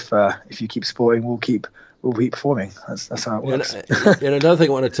 if you keep supporting, we'll keep performing. That's how it works. And another thing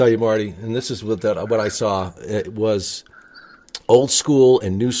I want to tell you, Marty, and this is what I saw, it was old school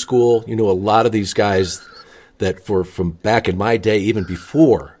and new school. A lot of these guys that from back in my day, even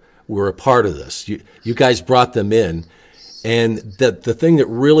before, were a part of this. You guys brought them in, and the thing that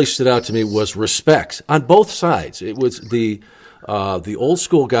really stood out to me was respect on both sides. It was the old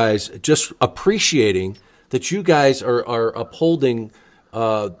school guys just appreciating that you guys are upholding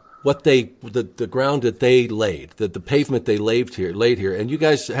the ground that they laid, the pavement they laid here, and you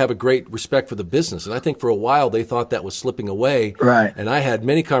guys have a great respect for the business. And I think for a while they thought that was slipping away. Right. And I had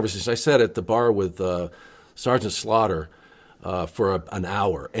many conversations. I sat at the bar with Sergeant Slaughter for an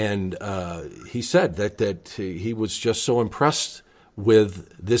hour, and he said that he was just so impressed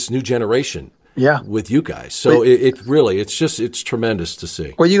with this new generation. Yeah, with you guys. So it's tremendous to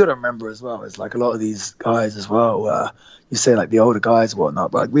see. Well, you got to remember as well, it's like a lot of these guys as well. You say like the older guys and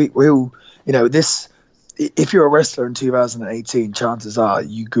whatnot, but like we all, this. If you're a wrestler in 2018, chances are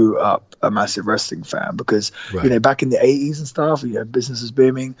you grew up a massive wrestling fan because, right. Back in the 80s and stuff, business was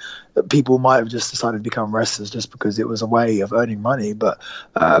booming. People might have just decided to become wrestlers just because it was a way of earning money. But,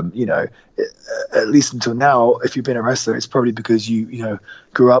 at least until now, if you've been a wrestler, it's probably because you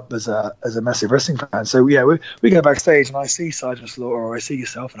grew up as a massive wrestling fan. So, we go backstage and I see Sergeant Slaughter or I see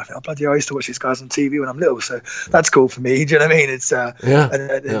yourself and I think, oh, bloody hell, I used to watch these guys on TV when I'm little. So that's cool for me. Do you know what I mean? It's,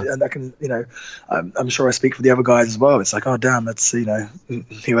 and I can, I'm sure I speak for the other guys as well. It's like, oh damn, that's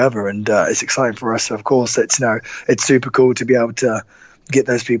whoever, and it's exciting for us. So of course, it's it's super cool to be able to get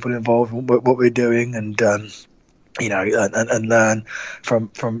those people involved in what we're doing, and and learn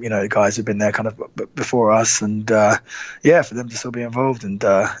from guys who've been there kind of before us, and for them to still be involved, and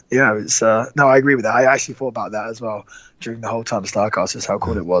it's no, I agree with that. I actually thought about that as well during the whole time of Starcast, just how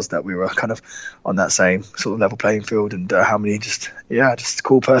cool it was that we were kind of on that same sort of level playing field, and how many just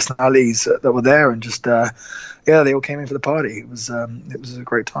cool personalities that were there, and just they all came in for the party. It was a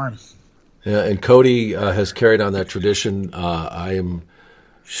great time. Yeah, and Cody has carried on that tradition. I am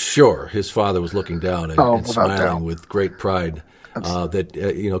sure his father was looking down and smiling with great pride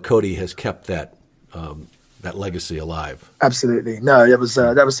that Cody has kept that legacy alive. Absolutely. No,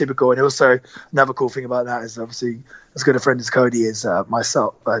 that was super cool. And also another cool thing about that is obviously as good a friend as Cody is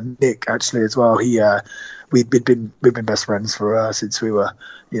myself, Nick actually as well. We've been best friends for since we were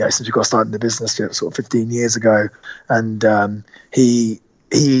since we got started in the business sort of 15 years ago, and he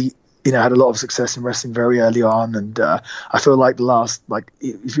had a lot of success in wrestling very early on, and I feel like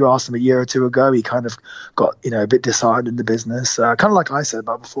if you asked him a year or two ago, he kind of got a bit disheartened in the business, kind of like I said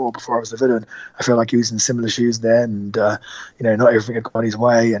about before I was a villain. I feel like he was in similar shoes then, and not everything had gone his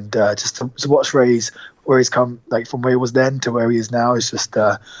way, and just to watch where he's come, like from where he was then to where he is now, is just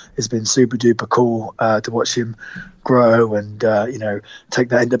it's been super duper cool to watch him grow and take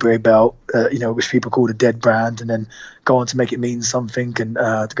that NWA belt, which people call a dead brand, and then go on to make it mean something, and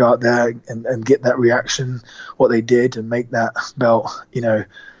to go out there and get that reaction, what they did, and make that belt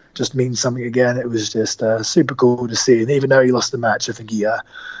just mean something again. It was just super cool to see. And even though he lost the match, I think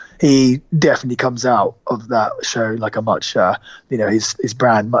he definitely comes out of that show like a much his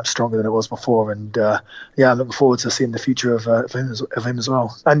brand much stronger than it was before, and I'm looking forward to seeing the future of him as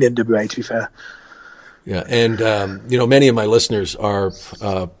well, and the NWA, to be fair. Yeah, and many of my listeners are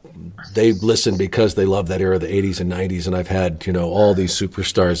they listen because they love that era of the 80s and 90s, and I've had all these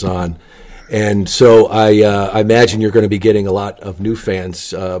superstars on, and so I imagine you're going to be getting a lot of new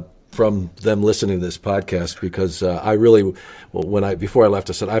fans from them listening to this podcast, because I really, before I left,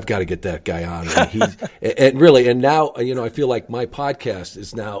 I said I've got to get that guy on, and now I feel like my podcast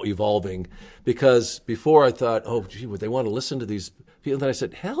is now evolving, because before I thought, oh gee, would they want to listen to these people? And then I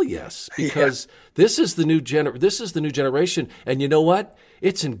said, hell yes, because this is the new generation, and you know what?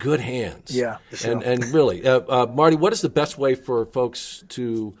 It's in good hands. Yeah, sure. And really, Marty, what is the best way for folks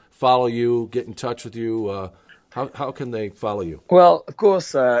to follow you, get in touch with you? How can they follow you? Well, of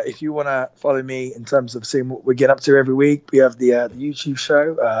course, if you want to follow me in terms of seeing what we get up to every week, we have the YouTube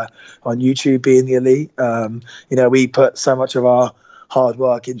show on YouTube, Being the Elite. We put so much of our hard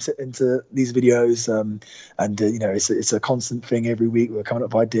work into these videos, and it's a constant thing every week. We're coming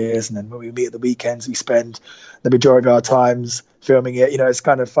up with ideas, and then when we meet at the weekends, we spend the majority of our times filming it. It's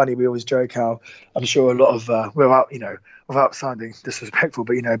kind of funny. We always joke how I'm sure a lot of without sounding disrespectful,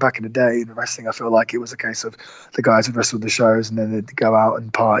 but back in the day in wrestling, I feel like it was a case of the guys would wrestle the shows and then they'd go out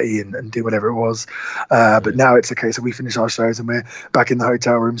and party and do whatever it was. But now it's a case of we finish our shows and we're back in the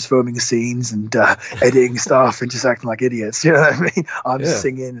hotel rooms filming scenes and editing stuff and just acting like idiots. You know what I mean? I'm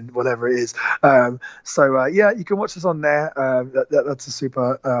singing and whatever it is. You can watch us on there. That's a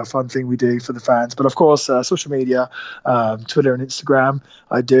super fun thing we do for the fans. But of course, social media, Twitter and Instagram,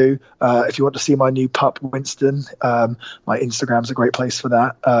 I do. If you want to see my new pup, Winston, my Instagram's a great place for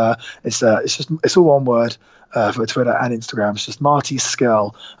that. It's all one word for Twitter and Instagram. It's just Marty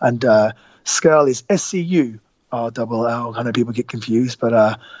Scurll, and Scurll is SCURLL. I know people get confused,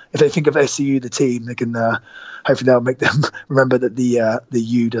 but if they think of SCU, the team, they can hopefully that'll make them remember that the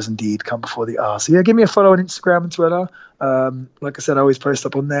U does indeed come before the R. So give me a follow on Instagram and Twitter. Like I said, I always post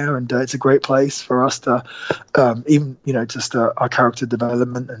up on there, and it's a great place for us to even just our character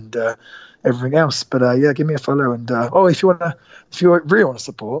development and everything else. But give me a follow, and if you really want to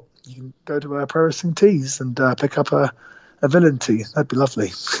support, you can go to Pro Wrestling Tees and pick up a villain tee. That'd be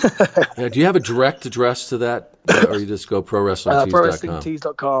lovely. Do you have a direct address to that, or you just go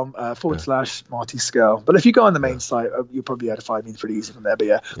prowrestlingtees.com? prowrestlingtees.com / Marty Scurll. But if you go on the main site, you'll probably be / find me pretty easy from there. But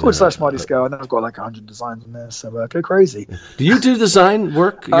 / Marty Scurll, and then I've got like 100 designs in there, so go crazy. Do you do design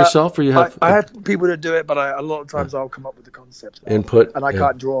work yourself, or you have? I have people that do it, but a lot of times I'll come up with the concept. Input. And I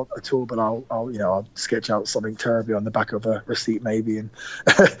can't draw at all, but I'll sketch out something terribly on the back of a receipt maybe, and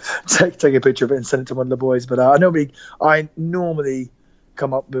take a picture of it and send it to one of the boys. But I normally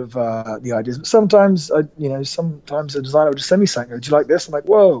come up with the ideas. But sometimes a designer will just send me something. Do you like this? I'm like,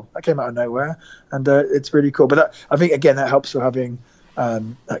 whoa, that came out of nowhere, and it's really cool. But I think again that helps with having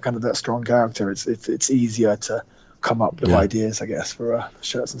that strong character. It's easier to come up with ideas, I guess, for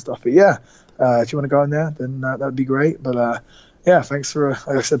shirts and stuff. But if you want to go on there, then that'd be great. But thanks for like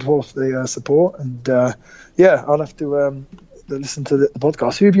I said before, for the support, and I'll have to listen to the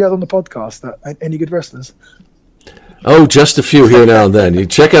podcast. Who have you had on the podcast? Any good wrestlers? Oh, just a few here now and then. You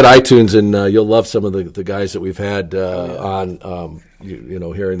check out iTunes, and you'll love some of the guys that we've had on.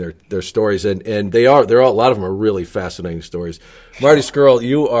 Hearing their stories, and they're all a lot of them are really fascinating stories. Marty Scurll,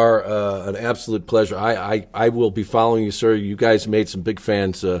 you are an absolute pleasure. I will be following you, sir. You guys made some big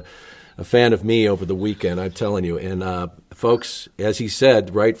fans. A fan of me over the weekend, I'm telling you. And folks, as he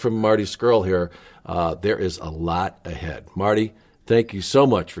said, right from Marty Scurll here, there is a lot ahead. Marty, thank you so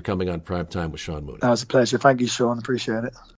much for coming on Prime Time with Sean Mooney. That was a pleasure. Thank you, Sean. Appreciate it.